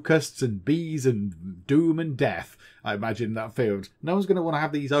locusts and bees and doom and death. I imagine that field. No one's going to want to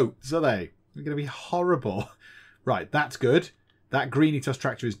have these oats, are they? They're going to be horrible. Right, that's good. That Greenitas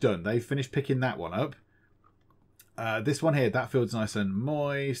tractor is done. They've finished picking that one up. This one here, that field's nice and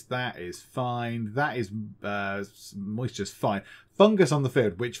moist. That is fine. That is moisture's fine. Fungus on the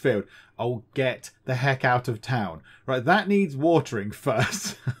field. Which field? Oh, get the heck out of town. Right, that needs watering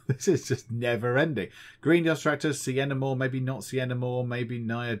first. This is just never ending. Green dust tractor, Sienna Moor, maybe not Sienna Moor, maybe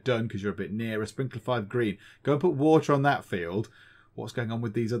Naya Dunn because you're a bit nearer. Sprinkler 5 green. Go and put water on that field. What's going on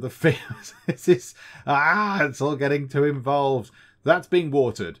with these other fields? It's all getting too involved. That's being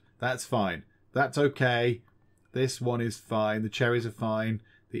watered. That's fine. That's okay. This one is fine. The cherries are fine.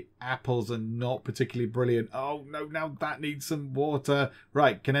 The apples are not particularly brilliant. Oh, no, now that needs some water.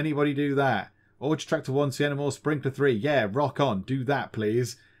 Right, can anybody do that? Orchard Tractor 1, Sienna Moor, Sprinkler 3. Yeah, rock on. Do that,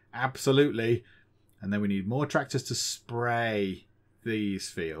 please. Absolutely. And then we need more tractors to spray these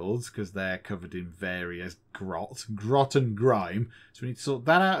fields because they're covered in various grot and grime. So we need to sort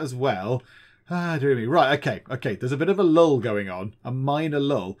that out as well. Ah, dear me. Right, okay. There's a bit of a lull going on, a minor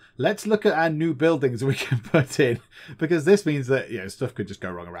lull. Let's look at our new buildings we can put in, because this means that, you know, stuff could just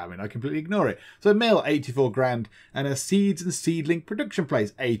go wrong around me and I completely ignore it. So a mill, 84 grand, and a seeds and seedling production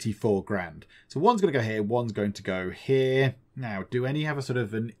place, 84 grand. So one's going to go here, one's going to go here. Now, do any have a sort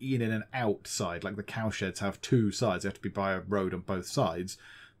of an in and an out side, like the cow sheds have two sides? They have to be by a road on both sides.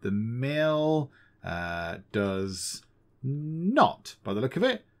 The mill does not, by the look of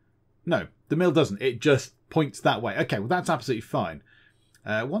it. No, the mill doesn't. It just points that way. Okay, well, that's absolutely fine.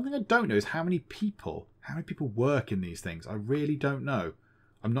 One thing I don't know is how many people work in these things. I really don't know.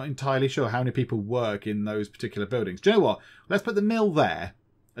 I'm not entirely sure how many people work in those particular buildings. Do you know what? Let's put the mill there,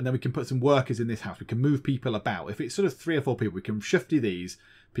 and then we can put some workers in this house. We can move people about. If it's sort of 3 or 4 people, we can shifty these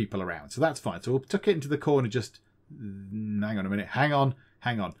people around. So that's fine. So we'll tuck it into the corner. Just hang on a minute. Hang on.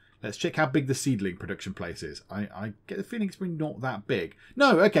 Let's check how big the seedling production place is. I get the feeling it's probably not that big.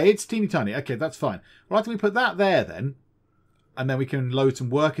 No, okay, it's teeny tiny. Okay, that's fine. Well, I think we put that there then. And then we can load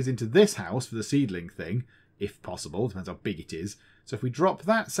some workers into this house for the seedling thing, if possible. Depends how big it is. So if we drop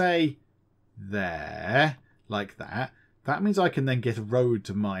that, say, there, like that, that means I can then get a road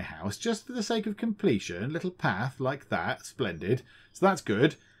to my house just for the sake of completion. A little path like that. Splendid. So that's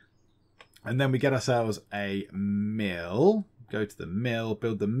good. And then we get ourselves a mill. Go to the mill,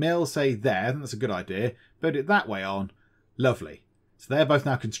 build the mill, say there. I think that's a good idea. Build it that way on. Lovely. So they're both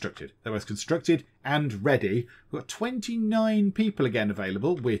now constructed. They're both constructed and ready. We've got 29 people again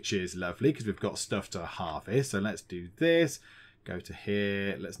available, which is lovely because we've got stuff to harvest. So let's do this. Go to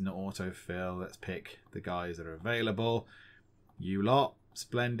here. Let's not autofill. Let's pick the guys that are available. You lot.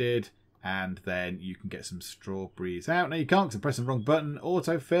 Splendid. And then you can get some strawberries out. No, you can't because I'm pressing the wrong button.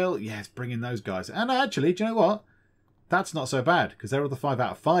 Autofill. Yes, bring in those guys. And actually, do you know what? That's not so bad, because they're all the 5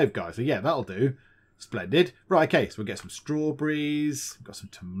 out of 5 guys. So yeah, that'll do. Splendid. Right, okay, so we'll get some strawberries. We've got some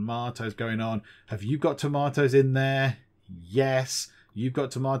tomatoes going on. Have you got tomatoes in there? Yes. You've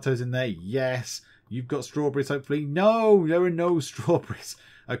got tomatoes in there? Yes. You've got strawberries, hopefully? No, there are no strawberries.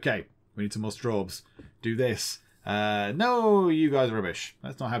 Okay, we need some more straws. Do this. No, you guys are rubbish.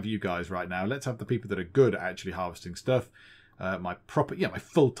 Let's not have you guys right now. Let's have the people that are good at actually harvesting stuff. My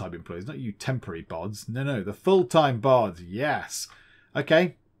full-time employees, not you temporary bods. No, the full-time bods. Yes.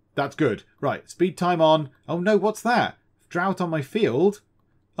 Okay, that's good. Right, speed time on. Oh no, what's that? Drought on my field?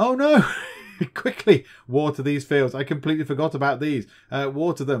 Oh no. Quickly, water these fields. I completely forgot about these.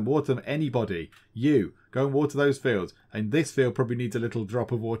 Water them, anybody. You, go and water those fields. And this field probably needs a little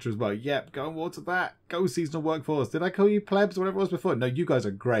drop of water as well. Yep, go and water that. Go seasonal workforce. Did I call you plebs or whatever it was before? No, you guys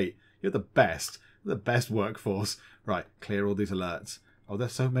are great. You're the best. The best workforce. Right, clear all these alerts. Oh,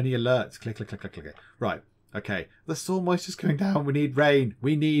 there's so many alerts. Click. Right, okay. The soil moisture's coming down. We need rain.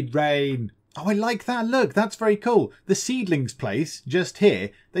 We need rain. Oh, I like that. Look, that's very cool. The seedlings place, just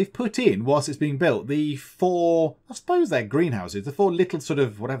here, they've put in, whilst it's being built, the 4, I suppose they're greenhouses, the 4 little sort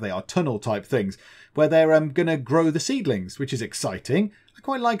of, whatever they are, tunnel type things, where they're going to grow the seedlings, which is exciting. I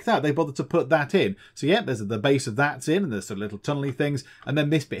quite like that. They bothered to put that in. So, yeah, there's the base of that's in, and there's sort of little tunnely things. And then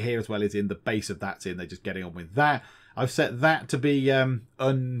this bit here as well is in. The base of that's in. They're just getting on with that. I've set that to be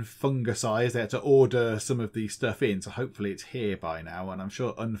unfungicized. They had to order some of the stuff in, so hopefully it's here by now. And I'm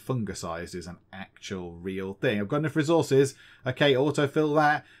sure unfungicized is an actual real thing. I've got enough resources. Okay, autofill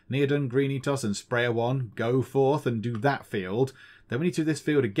that. Neodon, Greenitos and Sprayer 1. Go forth and do that field. Then we need to do this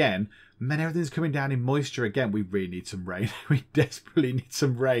field again. And then everything's coming down in moisture again. We really need some rain. We desperately need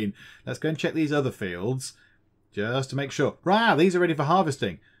some rain. Let's go and check these other fields just to make sure. Right, these are ready for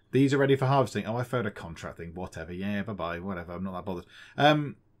harvesting. These are ready for harvesting. Oh, I found a contract thing. Whatever. Yeah, bye-bye. Whatever. I'm not that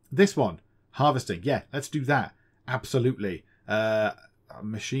bothered. This one. Harvesting. Yeah, let's do that. Absolutely.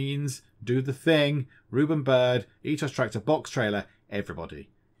 Machines. Do the thing. Reuben Bird. Etos Tractor. Box Trailer. Everybody.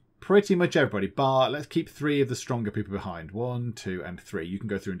 Pretty much everybody. Bar. Let's keep 3 of the stronger people behind. 1, 2, and 3. You can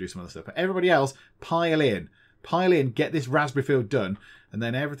go through and do some other stuff. But everybody else, pile in. Pile in. Get this raspberry field done. And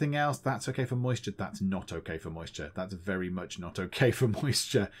then everything else, that's okay for moisture. That's not okay for moisture. That's very much not okay for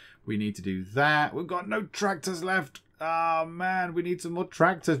moisture. We need to do that. We've got no tractors left. Oh, man, we need some more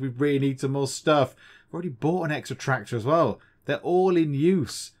tractors. We really need some more stuff. We've already bought an extra tractor as well. They're all in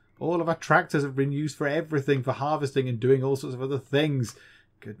use. All of our tractors have been used for everything, for harvesting and doing all sorts of other things.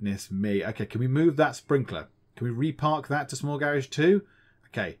 Goodness me. Okay, can we move that sprinkler? Can we repark that to small garage 2?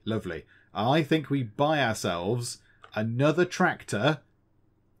 Okay, lovely. I think we buy ourselves another tractor.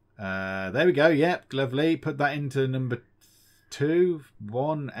 There we go. Yep, lovely. Put that into number 2,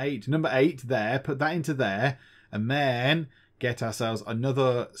 1, 8. Number 8 there. Put that into there. And then get ourselves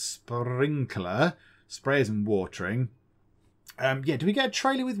another sprinkler. Sprayers and watering. Yeah, do we get a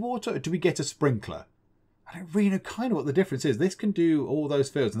trailer with water or do we get a sprinkler? I don't really know kind of what the difference is. This can do all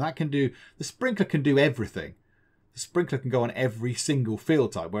those fields and that can do... The sprinkler can do everything. The sprinkler can go on every single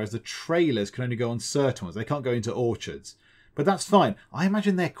field type, whereas the trailers can only go on certain ones. They can't go into orchards. But that's fine. I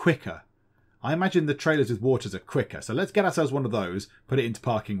imagine they're quicker. I imagine the trailers with waters are quicker. So let's get ourselves one of those, put it into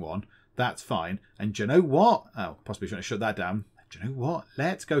parking 1. That's fine. And do you know what? Oh, possibly shouldn't have shut that down. Do you know what?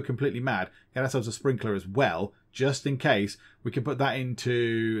 Let's go completely mad. Get ourselves a sprinkler as well, just in case. We can put that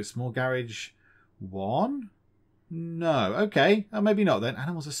into small garage 1? No. Okay. Oh, maybe not then.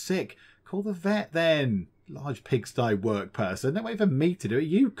 Animals are sick. Call the vet then. Large pigsty work person. Don't wait for me to do it.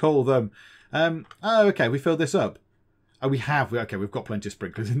 You call them. Oh, okay. We filled this up. Oh, we have. Okay, we've got plenty of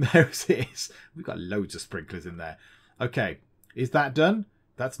sprinklers in there as it is. We've got loads of sprinklers in there. Okay, is that done?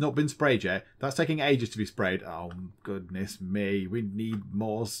 That's not been sprayed yet. That's taking ages to be sprayed. Oh, goodness me. We need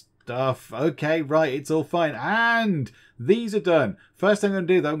more stuff. Okay, right, it's all fine. And these are done. First thing I'm going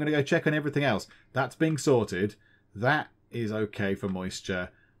to do, though, I'm going to go check on everything else. That's being sorted. That is okay for moisture.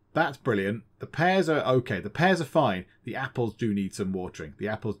 That's brilliant. The pears are okay. The pears are fine. The apples do need some watering. The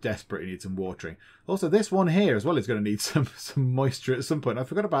apples desperately need some watering. Also, this one here as well is going to need some moisture at some point. I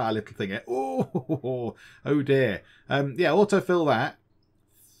forgot about our little thing here. Oh dear. Yeah, autofill that.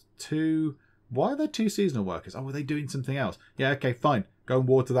 2. Why are there 2 seasonal workers? Oh, are they doing something else? Yeah, okay, fine. Go and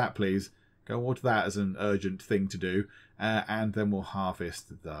water that, please. Go and water that as an urgent thing to do. And then we'll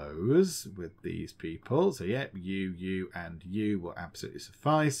harvest those with these people. So, yeah, you, and you will absolutely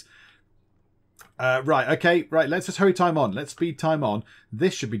suffice. Right, okay, right, let's just hurry time on. Let's speed time on.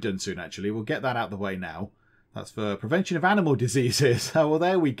 This should be done soon, actually. We'll get that out of the way now. That's for prevention of animal diseases. Oh, well,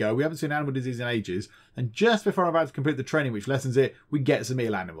 there we go. We haven't seen animal disease in ages. And just before I'm about to complete the training, which lessens it, we get some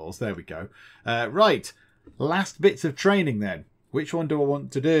ill animals. There we go. Right, last bits of training then. Which one do I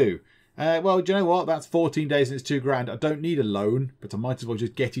want to do? Well, do you know what? That's 14 days and it's £2,000. I don't need a loan, but I might as well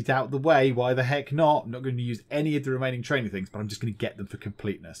just get it out of the way. Why the heck not? I'm not going to use any of the remaining training things, but I'm just going to get them for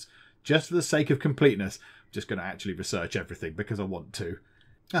completeness. Just for the sake of completeness, I'm just going to actually research everything because I want to.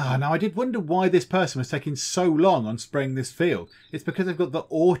 Now I did wonder why this person was taking so long on spraying this field. It's because they've got the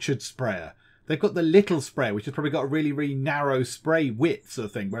orchard sprayer. They've got the little sprayer, which has probably got a really, really narrow spray width sort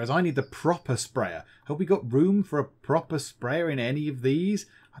of thing, whereas I need the proper sprayer. Have we got room for a proper sprayer in any of these?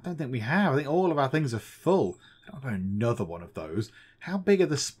 I don't think we have. I think all of our things are full. I don't have another one of those. How big are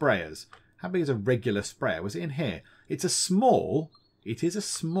the sprayers? How big is a regular sprayer? Was it in here? It's a small. It is a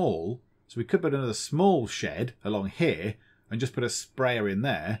small. So we could put another small shed along here and just put a sprayer in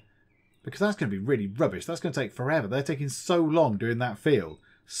there. Because that's going to be really rubbish. That's going to take forever. They're taking so long doing that field.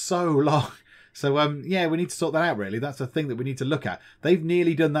 So long. So, yeah, we need to sort that out, really. That's a thing that we need to look at. They've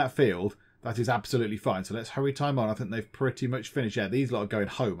nearly done that field. That is absolutely fine. So let's hurry time on. I think they've pretty much finished. Yeah, these lot are going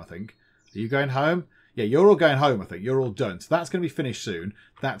home, I think. Are you going home? Yeah, you're all going home, I think. You're all done. So that's going to be finished soon.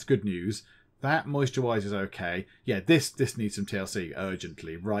 That's good news. That moisturizer is okay. Yeah, this needs some TLC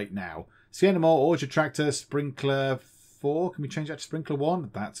urgently, right now. Sienna Moore, Orchard Tractor, Sprinkler 4. Can we change that to Sprinkler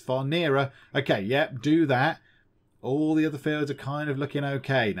 1? That's far nearer. Okay, yep, do that. All the other fields are kind of looking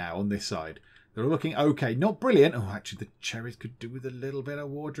okay now on this side. They're looking okay. Not brilliant. Oh, actually, the cherries could do with a little bit of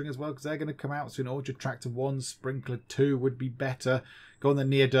watering as well because they're going to come out soon. Orchard Tractor 1, Sprinkler 2 would be better. Go on, the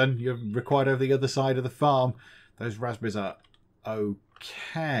near done. You're required over the other side of the farm. Those raspberries are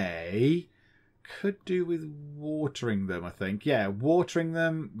okay. Could do with watering them, I think. Yeah, watering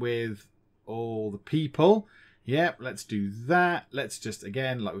them with all the people. Yep, let's do that. Let's just,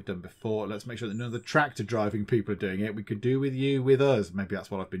 again, like we've done before, let's make sure that none of the tractor driving people are doing it. We could do with you, with us. Maybe that's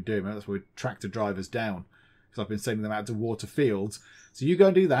what I've been doing. Maybe that's why we tractor drivers down. Because I've been sending them out to water fields. So you go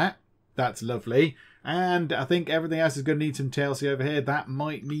and do that. That's lovely. And I think everything else is going to need some TLC over here. That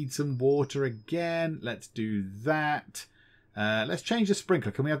might need some water again. Let's do that. Let's change the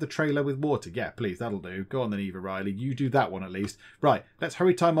sprinkler. Can we have the trailer with water? Yeah, please. That'll do. Go on then, Eva Riley. You do that one at least. Right. Let's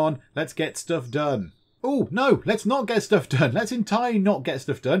hurry time on. Let's get stuff done. Oh, no. Let's not get stuff done. Let's entirely not get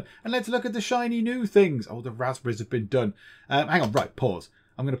stuff done. And let's look at the shiny new things. Oh, the raspberries have been done. Hang on. Right. Pause.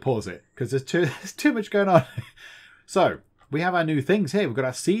 I'm going to pause it because there's too much going on. So, we have our new things here. We've got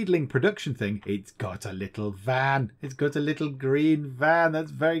our seedling production thing. It's got a little van. It's got a little green van.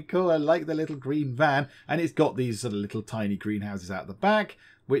 That's very cool. I like the little green van. And it's got these sort of little tiny greenhouses out the back,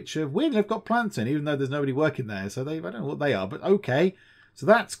 which weirdly have got plants in, even though there's nobody working there. So I don't know what they are, but okay. So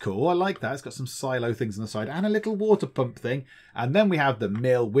that's cool. I like that. It's got some silo things on the side and a little water pump thing. And then we have the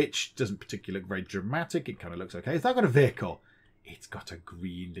mill, which doesn't particularly look very dramatic. It kind of looks okay. Has that got a vehicle? It's got a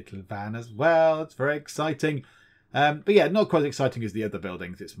green little van as well. It's very exciting. But yeah, not quite as exciting as the other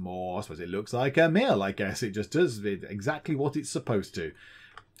buildings. It's more, I suppose it looks like a mill, I guess. It just does exactly what it's supposed to.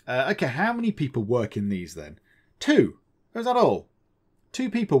 Okay, how many people work in these then? 2. Is that all? 2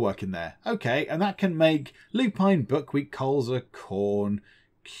 people work in there. Okay, and that can make lupine, buckwheat, colza, corn,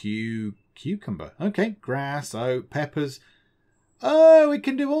 cucumber. Okay, grass, oat, peppers. Oh, it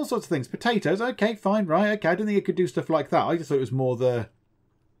can do all sorts of things. Potatoes. Okay, fine, right. Okay, I don't think it could do stuff like that. I just thought it was more the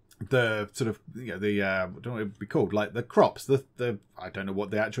sort of, you know, I don't know what it would be called, like the crops, the I don't know what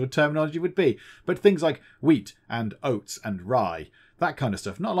the actual terminology would be, but things like wheat and oats and rye, that kind of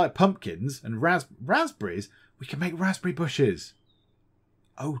stuff. Not like pumpkins and raspberries. We can make raspberry bushes.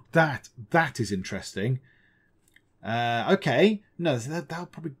 Oh, that is interesting. Okay, no, that'll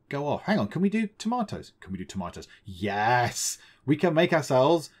probably go off. Hang on, can we do tomatoes? Can we do tomatoes? Yes, we can make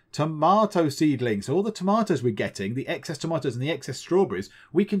ourselves tomato seedlings. So all the tomatoes we're getting, the excess tomatoes and the excess strawberries,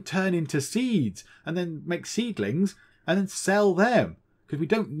 we can turn into seeds and then make seedlings and then sell them. Because we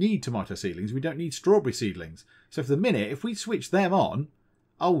don't need tomato seedlings, we don't need strawberry seedlings. So for the minute, if we switch them on,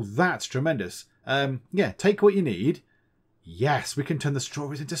 oh, that's tremendous. Yeah, take what you need. Yes, we can turn the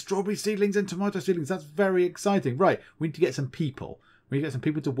strawberries into strawberry seedlings and tomato seedlings. That's very exciting. Right, we need to get some people. We need to get some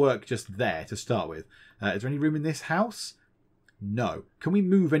people to work just there to start with. Is there any room in this house? No. Can we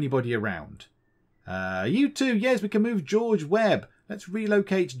move anybody around? You two. Yes, we can move George Webb. Let's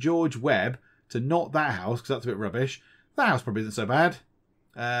relocate George Webb to not that house because that's a bit rubbish. That house probably isn't so bad.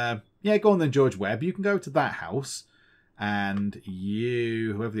 Yeah, go on then, George Webb. You can go to that house. And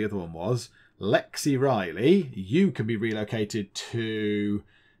you, whoever the other one was, Lexi Riley, you can be relocated to...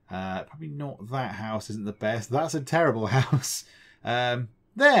 probably not that house isn't the best. That's a terrible house. There,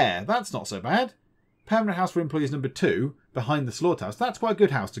 that's not so bad. Permanent house for employees number 2, behind the slaughterhouse. That's quite a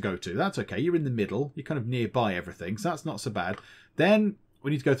good house to go to. That's okay. You're in the middle. You're kind of nearby everything, so that's not so bad. Then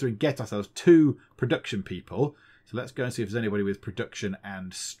we need to go through and get ourselves 2 production people. So let's go and see if there's anybody with production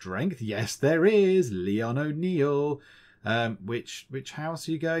and strength. Yes, there is. Leon O'Neill. Which house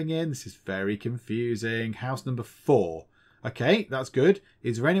are you going in? This is very confusing. House number 4. Okay, that's good.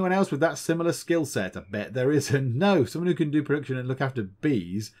 Is there anyone else with that similar skill set? I bet there isn't. No, someone who can do production and look after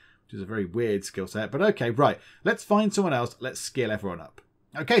bees, which is a very weird skill set. But okay, right. Let's find someone else. Let's scale everyone up.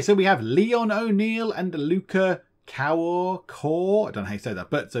 Okay, so we have Leon O'Neill and Luca Kaur. I don't know how you say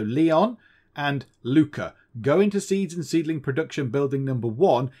that. But so Leon and Luca go into seeds and seedling production building number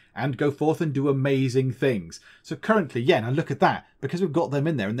 1 and go forth and do amazing things. So currently, yeah, now look at that. Because we've got them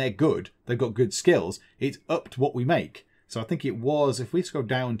in there and they're good, they've got good skills, it's upped what we make. So I think it was, if we scroll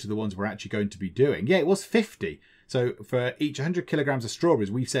down to the ones we're actually going to be doing, yeah, it was 50. So for each 100 kilograms of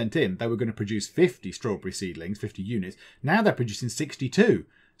strawberries we sent in, they were going to produce 50 strawberry seedlings, 50 units. Now they're producing 62.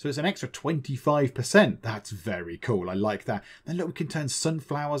 So it's an extra 25%. That's very cool. I like that. Then look, we can turn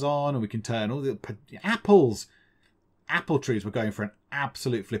sunflowers on and we can turn all the apples. Apple trees were going for an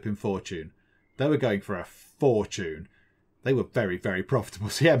absolute flipping fortune. They were going for a fortune. They were very, very profitable.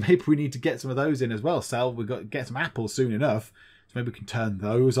 So yeah, maybe we need to get some of those in as well. We've got to get some apples soon enough. So maybe we can turn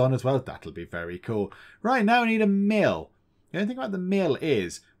those on as well. That'll be very cool. Right, now we need a mill. The only thing about the mill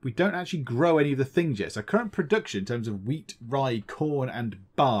is we don't actually grow any of the things yet. So current production in terms of wheat, rye, corn and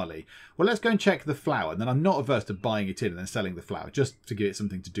barley. Well, let's go and check the flour. And then I'm not averse to buying it in and then selling the flour, just to give it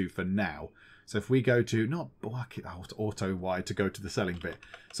something to do for now. So if we go to, not auto-Y to go to the selling bit.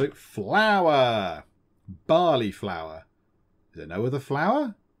 So flour, barley flour. Is there no other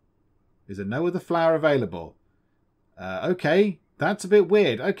flour? Is there no other flour available? Okay. That's a bit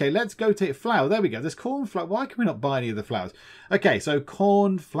weird. Okay, let's go to flour. There we go. There's corn flour. Why can we not buy any of the flours? Okay, so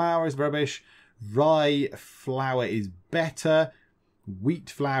corn flour is rubbish. Rye flour is better.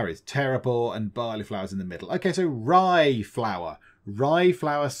 Wheat flour is terrible. And barley flour is in the middle. Okay, so rye flour. Rye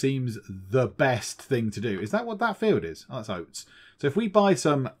flour seems the best thing to do. Is that what that field is? Oh, that's oats. So if we buy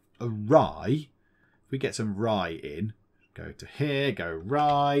some rye, if we get some rye in, go to here, go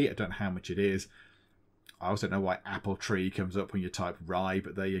rye. I don't know how much it is. I also don't know why apple tree comes up when you type rye,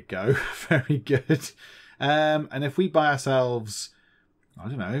 but there you go. Very good. And if we buy ourselves, I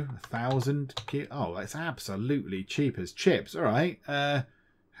don't know, 1,000. Oh, that's absolutely cheap as chips. All right.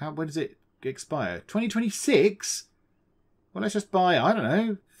 When does it expire? 2026? Well, let's just buy, I don't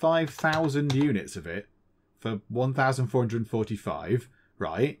know, 5,000 units of it for 1,445.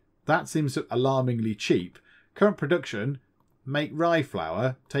 Right. That seems alarmingly cheap. Current production, make rye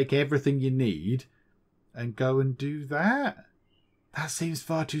flour, take everything you need, and go and do that? That seems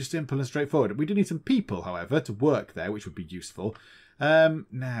far too simple and straightforward. We do need some people, however, to work there, which would be useful.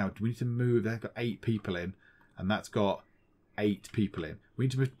 Now, do we need to move? They've got 8 people in, and that's got 8 people in. We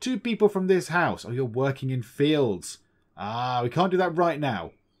need to move 2 people from this house. Oh, you're working in fields. Ah, we can't do that right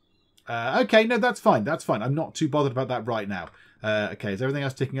now. Okay, no, that's fine. That's fine. I'm not too bothered about that right now. Okay, is everything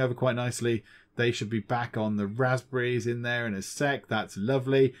else ticking over quite nicely? They should be back on the raspberries in there in a sec. That's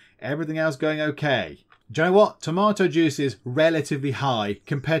lovely. Everything else going okay. Do you know what? Tomato juice is relatively high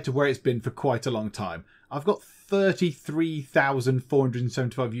compared to where it's been for quite a long time. I've got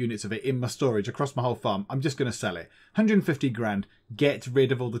 33,475 units of it in my storage across my whole farm. I'm just going to sell it. 150 grand. Get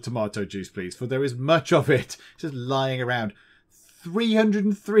rid of all the tomato juice, please, for there is much of it. It's just lying around.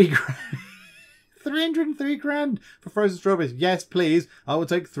 303 grand. 303 grand for frozen strawberries. Yes, please. I will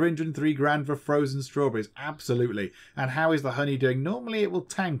take 303 grand for frozen strawberries. Absolutely. And how is the honey doing? Normally it will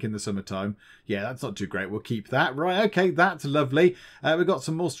tank in the summertime. Yeah, that's not too great. We'll keep that. Right, okay, that's lovely. We've got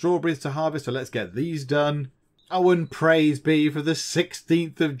some more strawberries to harvest, so let's get these done. Oh, and praise be for the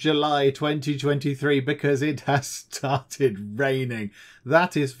 16th of July 2023, because it has started raining.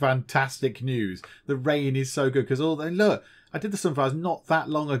 That is fantastic news. The rain is so good, because look, I did the sunflowers not that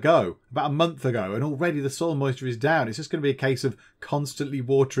long ago, about a month ago, and already the soil moisture is down. It's just going to be a case of constantly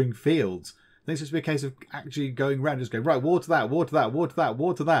watering fields. I think it's just be a case of actually going around and just going, right, water that, water that, water that,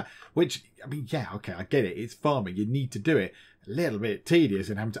 water that. Which, I mean, yeah, okay, I get it. It's farming. You need to do it. A little bit tedious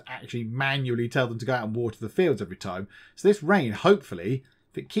in having to actually manually tell them to go out and water the fields every time. So this rain, hopefully,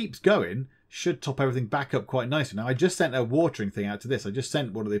 if it keeps going, should top everything back up quite nicely. Now, I just sent a watering thing out to this. I just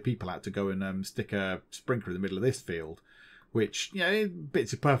sent one of the people out to go and stick a sprinkler in the middle of this field, which, you know, a bit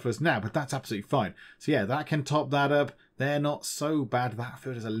superfluous now, but that's absolutely fine. So yeah, that can top that up. They're not so bad. That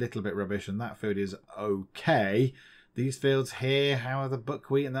field is a little bit rubbish, and that field is okay. These fields here, how are the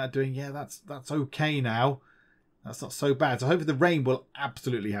buckwheat and that doing? Yeah, that's okay now. That's not so bad. So hopefully the rain will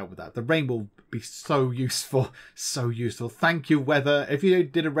absolutely help with that. The rain will be so useful. So useful. Thank you, weather. If you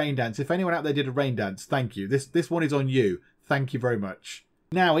did a rain dance, if anyone out there did a rain dance, thank you. This one is on you. Thank you very much.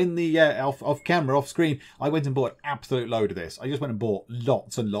 Now, in the off camera, off screen, I went and bought an absolute load of this. I just went and bought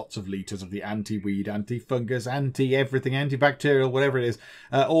lots and lots of litres of the anti-weed, anti-fungus, anti-everything, antibacterial, whatever it is,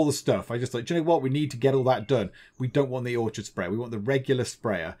 all the stuff. I just thought, do you know what? We need to get all that done. We don't want the orchard sprayer. We want the regular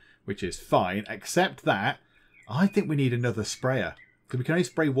sprayer, which is fine, except that I think we need another sprayer, because we can only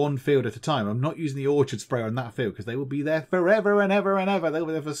spray one field at a time. I'm not using the orchard sprayer on that field because they will be there forever and ever and ever. They'll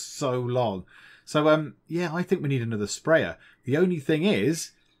be there for so long. So, yeah, I think we need another sprayer. The only thing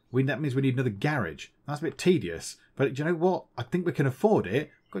is, that means we need another garage. That's a bit tedious. But do you know what? I think we can afford it.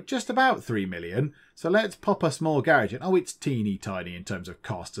 We've got just about 3 million. So let's pop a small garage in. Oh, it's teeny tiny in terms of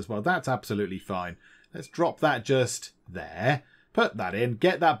cost as well. That's absolutely fine. Let's drop that just there. Put that in,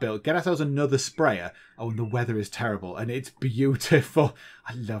 get that built, get ourselves another sprayer. Oh, and the weather is terrible, and it's beautiful.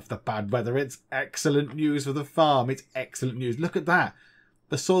 I love the bad weather. It's excellent news for the farm. It's excellent news. Look at that.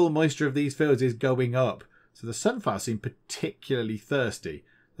 The soil moisture of these fields is going up. So the sunflowers seem particularly thirsty.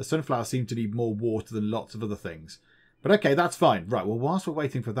 The sunflowers seem to need more water than lots of other things. But okay, that's fine. Right, well, whilst we're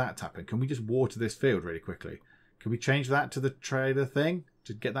waiting for that to happen, can we just water this field really quickly? Can we change that to the trailer thing?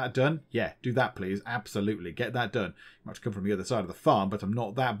 To get that done? Yeah, do that, please. Absolutely. Get that done. You might have to come from the other side of the farm, but I'm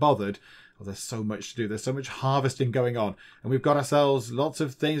not that bothered. Oh, there's so much to do. There's so much harvesting going on. And we've got ourselves lots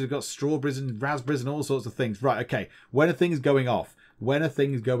of things. We've got strawberries and raspberries and all sorts of things. Right, okay. When are things going off? When are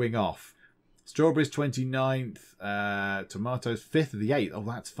things going off? Strawberries 29th. Tomatoes 5th of the 8th. Oh,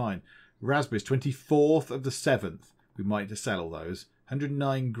 that's fine. Raspberries 24th of the 7th. We might just sell all those.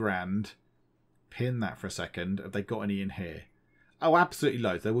 109 grand. Pin that for a second. Have they got any in here? Oh, absolutely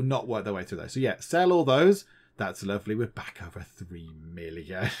loads. They will not work their way through those. So yeah, sell all those. That's lovely. We're back over 3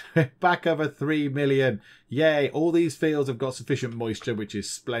 million. We're back over 3 million. Yay. All these fields have got sufficient moisture, which is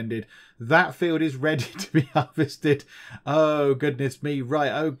splendid. That field is ready to be harvested. Oh, goodness me.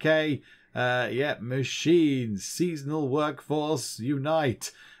 Right, okay. Yeah, machines. Seasonal workforce,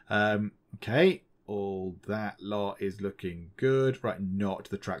 unite. Okay. All that lot is looking good. Right, not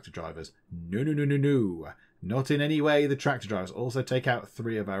the tractor drivers. No, no, no, no, no. Not in any way the tractor drivers. Also take out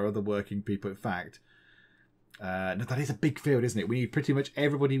 3 of our other working people. In fact, no, that is a big field, isn't it? We need pretty much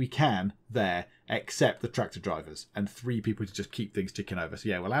everybody we can there except the tractor drivers and 3 people to just keep things ticking over. So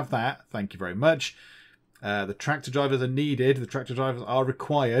yeah, we'll have that. Thank you very much. The tractor drivers are needed. The tractor drivers are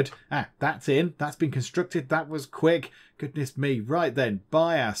required. Ah, that's in. That's been constructed. That was quick. Goodness me. Right then,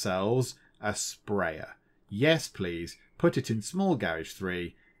 buy ourselves a sprayer. Yes, please. Put it in small garage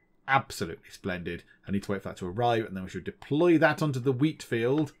 3. Absolutely splendid. I need to wait for that to arrive and then we should deploy that onto the wheat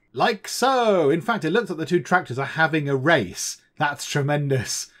field. Like so. In fact, it looks like the 2 tractors are having a race. That's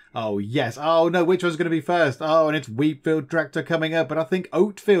tremendous. Oh, yes. Oh, no, which one's going to be first? Oh, and it's wheat field tractor coming up. But I think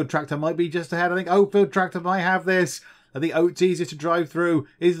oat field tractor might be just ahead. I think oat field tractor might have this. I think oat's easier to drive through.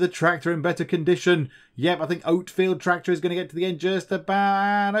 Is the tractor in better condition? Yep, I think Oatfield Tractor is going to get to the end just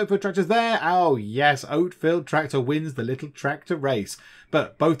about. Oatfield Tractor's there. Oh, yes, Oatfield Tractor wins the little tractor race.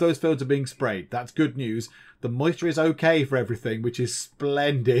 But both those fields are being sprayed. That's good news. The moisture is okay for everything, which is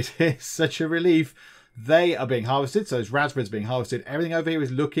splendid. It's such a relief. They are being harvested, so those raspberries are being harvested. Everything over here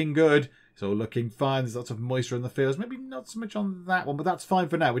is looking good. It's all looking fine. There's lots of moisture in the fields. Maybe not so much on that one, but that's fine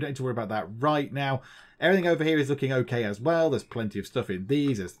for now. We don't need to worry about that right now. Everything over here is looking okay as well. There's plenty of stuff in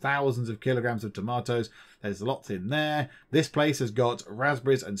these. There's thousands of kilograms of tomatoes. There's lots in there. This place has got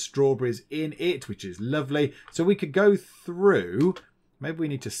raspberries and strawberries in it, which is lovely. So we could go through. Maybe we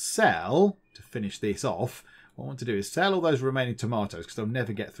need to sell to finish this off. What I want to do is sell all those remaining tomatoes because they'll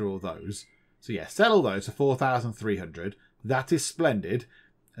never get through all those. So yeah, sell all those for 4,300. That is splendid.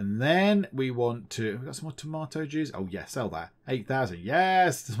 And then we want to... We've got some more tomato juice. Oh, yeah, sell that. 8,000.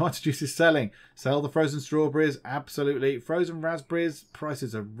 Yes, tomato juice is selling. Sell the frozen strawberries. Absolutely. Frozen raspberries.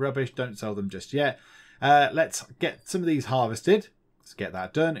 Prices are rubbish. Don't sell them just yet. Let's get some of these harvested. Let's get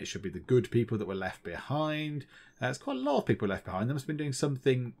that done. It should be the good people that were left behind. There's quite a lot of people left behind. They must have been doing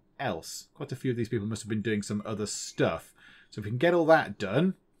something else. Quite a few of these people must have been doing some other stuff. So if we can get all that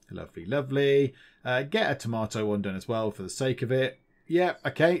done. Lovely, lovely. Get a tomato one done as well for the sake of it. Yeah,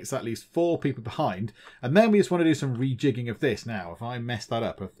 okay, so that leaves 4 people behind. And then we just want to do some rejigging of this. Now, if I mess that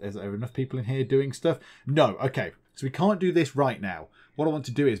up, is there enough people in here doing stuff? No, okay. So we can't do this right now. What I want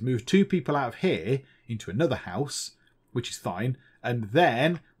to do is move 2 people out of here into another house, which is fine. And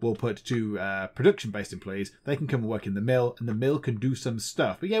then we'll put 2 production-based employees. They can come and work in the mill, and the mill can do some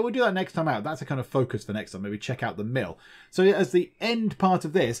stuff. But yeah, we'll do that next time out. That's a kind of focus for next time. Maybe check out the mill. So as the end part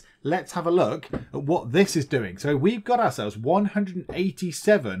of this, let's have a look at what this is doing. So we've got ourselves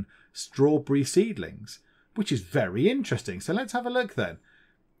 187 strawberry seedlings, which is very interesting. So let's have a look then.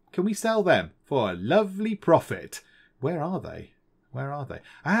 Can we sell them for a lovely profit? Where are they? Where are they?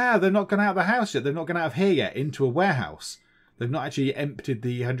 Ah, they've not gone out of the house yet. They've not gone out of here yet into a warehouse. They've not actually emptied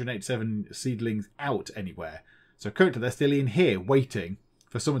the 187 seedlings out anywhere. So currently they're still in here waiting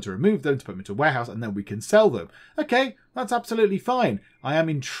for someone to remove them, to put them into a warehouse, and then we can sell them. Okay, that's absolutely fine. I am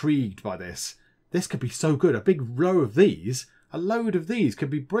intrigued by this. This could be so good. A big row of these, a load of these could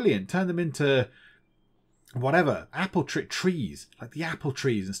be brilliant. Turn them into whatever. Apple trees. Like the apple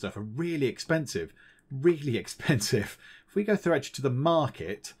trees and stuff are really expensive. Really expensive. If we go through actually to the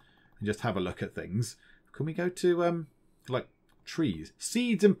market and just have a look at things, can we go to... like trees,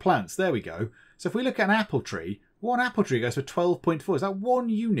 seeds and plants, there we go. So if we look at an apple tree, one apple tree goes for 12.4. Is that 1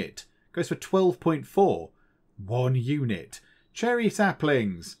 unit? Goes for 12.4. 1 unit. Cherry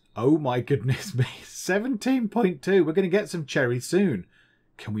saplings, oh my goodness me, 17.2. We're going to get some cherries soon.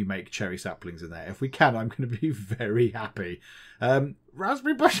 Can we make cherry saplings in there? If we can, I'm going to be very happy.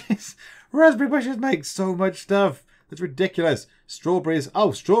 Raspberry bushes. Raspberry bushes make so much stuff. That's ridiculous. Strawberries.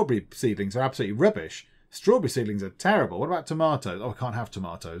 Oh, strawberry seedlings are absolutely rubbish. Strawberry seedlings are terrible. What about tomatoes? Oh, I can't have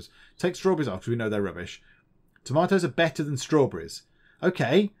tomatoes. Take strawberries off because we know they're rubbish. Tomatoes are better than strawberries.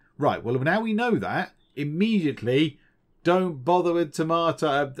 Okay, right. Well, now we know that. Immediately, Don't bother with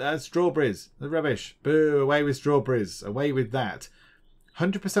strawberries. They're rubbish. Boo, away with strawberries. Away with that.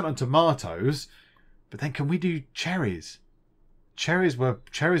 100% on tomatoes. But then can we do cherries? Cherries were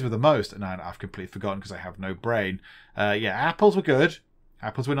the most. No, I've completely forgotten because I have no brain. Yeah, apples were good.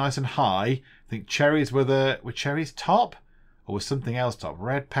 Apples were nice and high. I think cherries were cherries top? Or was something else top?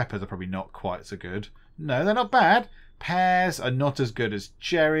 Red peppers are probably not quite so good. No, they're not bad. Pears are not as good as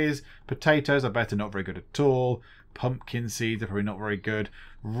cherries. Potatoes are better, not very good at all. Pumpkin seeds are probably not very good.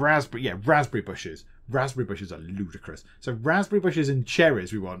 Raspberry bushes. Raspberry bushes are ludicrous. So raspberry bushes and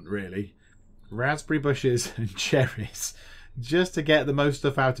cherries we want, really. Raspberry bushes and cherries. Just to get the most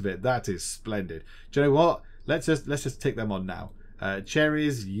stuff out of it. That is splendid. Do you know what? Let's just tick them on now.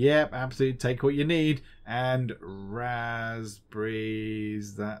 Cherries, yep, absolutely. Take what you need. And raspberries,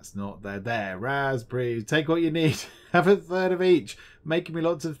 that's not there. Raspberries, take what you need. Have a third of each. Making me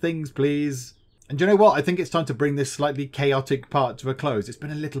lots of things, please. And do you know what? I think it's time to bring this slightly chaotic part to a close. It's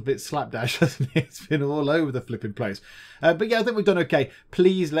been a little bit slapdash, hasn't it? It's been all over the flipping place. But yeah, I think we've done okay.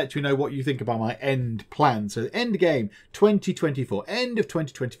 Please let me know what you think about my end plan. So end game 2024, end of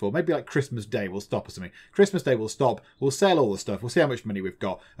 2024, maybe like Christmas Day will stop or something. Christmas Day will stop. We'll sell all the stuff. We'll see how much money we've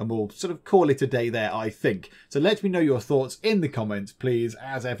got and we'll sort of call it a day there, I think. So let me know your thoughts in the comments, please,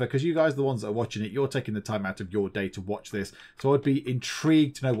 as ever, because you guys are the ones that are watching it. You're taking the time out of your day to watch this. So I'd be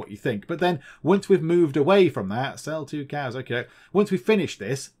intrigued to know what you think. But then once we've moved away from that, sell 2 cows, okay. Once we finish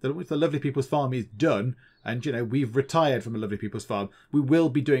this, once the Lovely People's Farm is done, and, you know, we've retired from a Lovely People's Farm, we will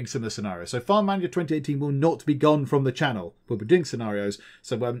be doing similar scenarios. So Farm Manager 2018 will not be gone from the channel. We'll be doing scenarios.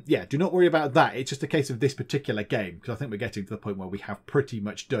 So, yeah, do not worry about that. It's just a case of this particular game, because I think we're getting to the point where we have pretty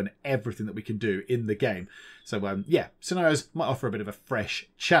much done everything that we can do in the game. So, yeah, scenarios might offer a bit of a fresh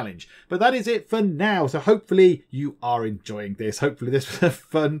challenge. But that is it for now. So hopefully you are enjoying this. Hopefully this was a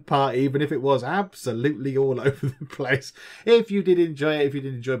fun part, even if it was absolutely all over the place. If you did enjoy it, if you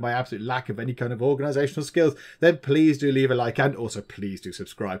did enjoy my absolute lack of any kind of organisational skills, then please do leave a like and also please do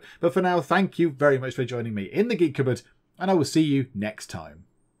subscribe. But for now, thank you very much for joining me in the Geek Cupboard, and I will see you next time.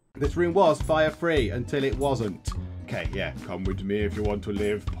 This room was fire-free until it wasn't. Okay, yeah, come with me if you want to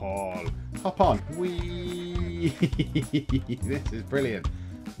live, Paul. Hop on. Whee! This is brilliant.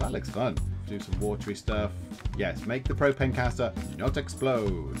 That looks fun. Do some watery stuff. Yes, make the propane caster not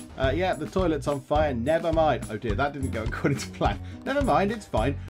explode. Yeah, the toilet's on fire. Never mind. Oh dear, that didn't go according to plan. Never mind, it's fine.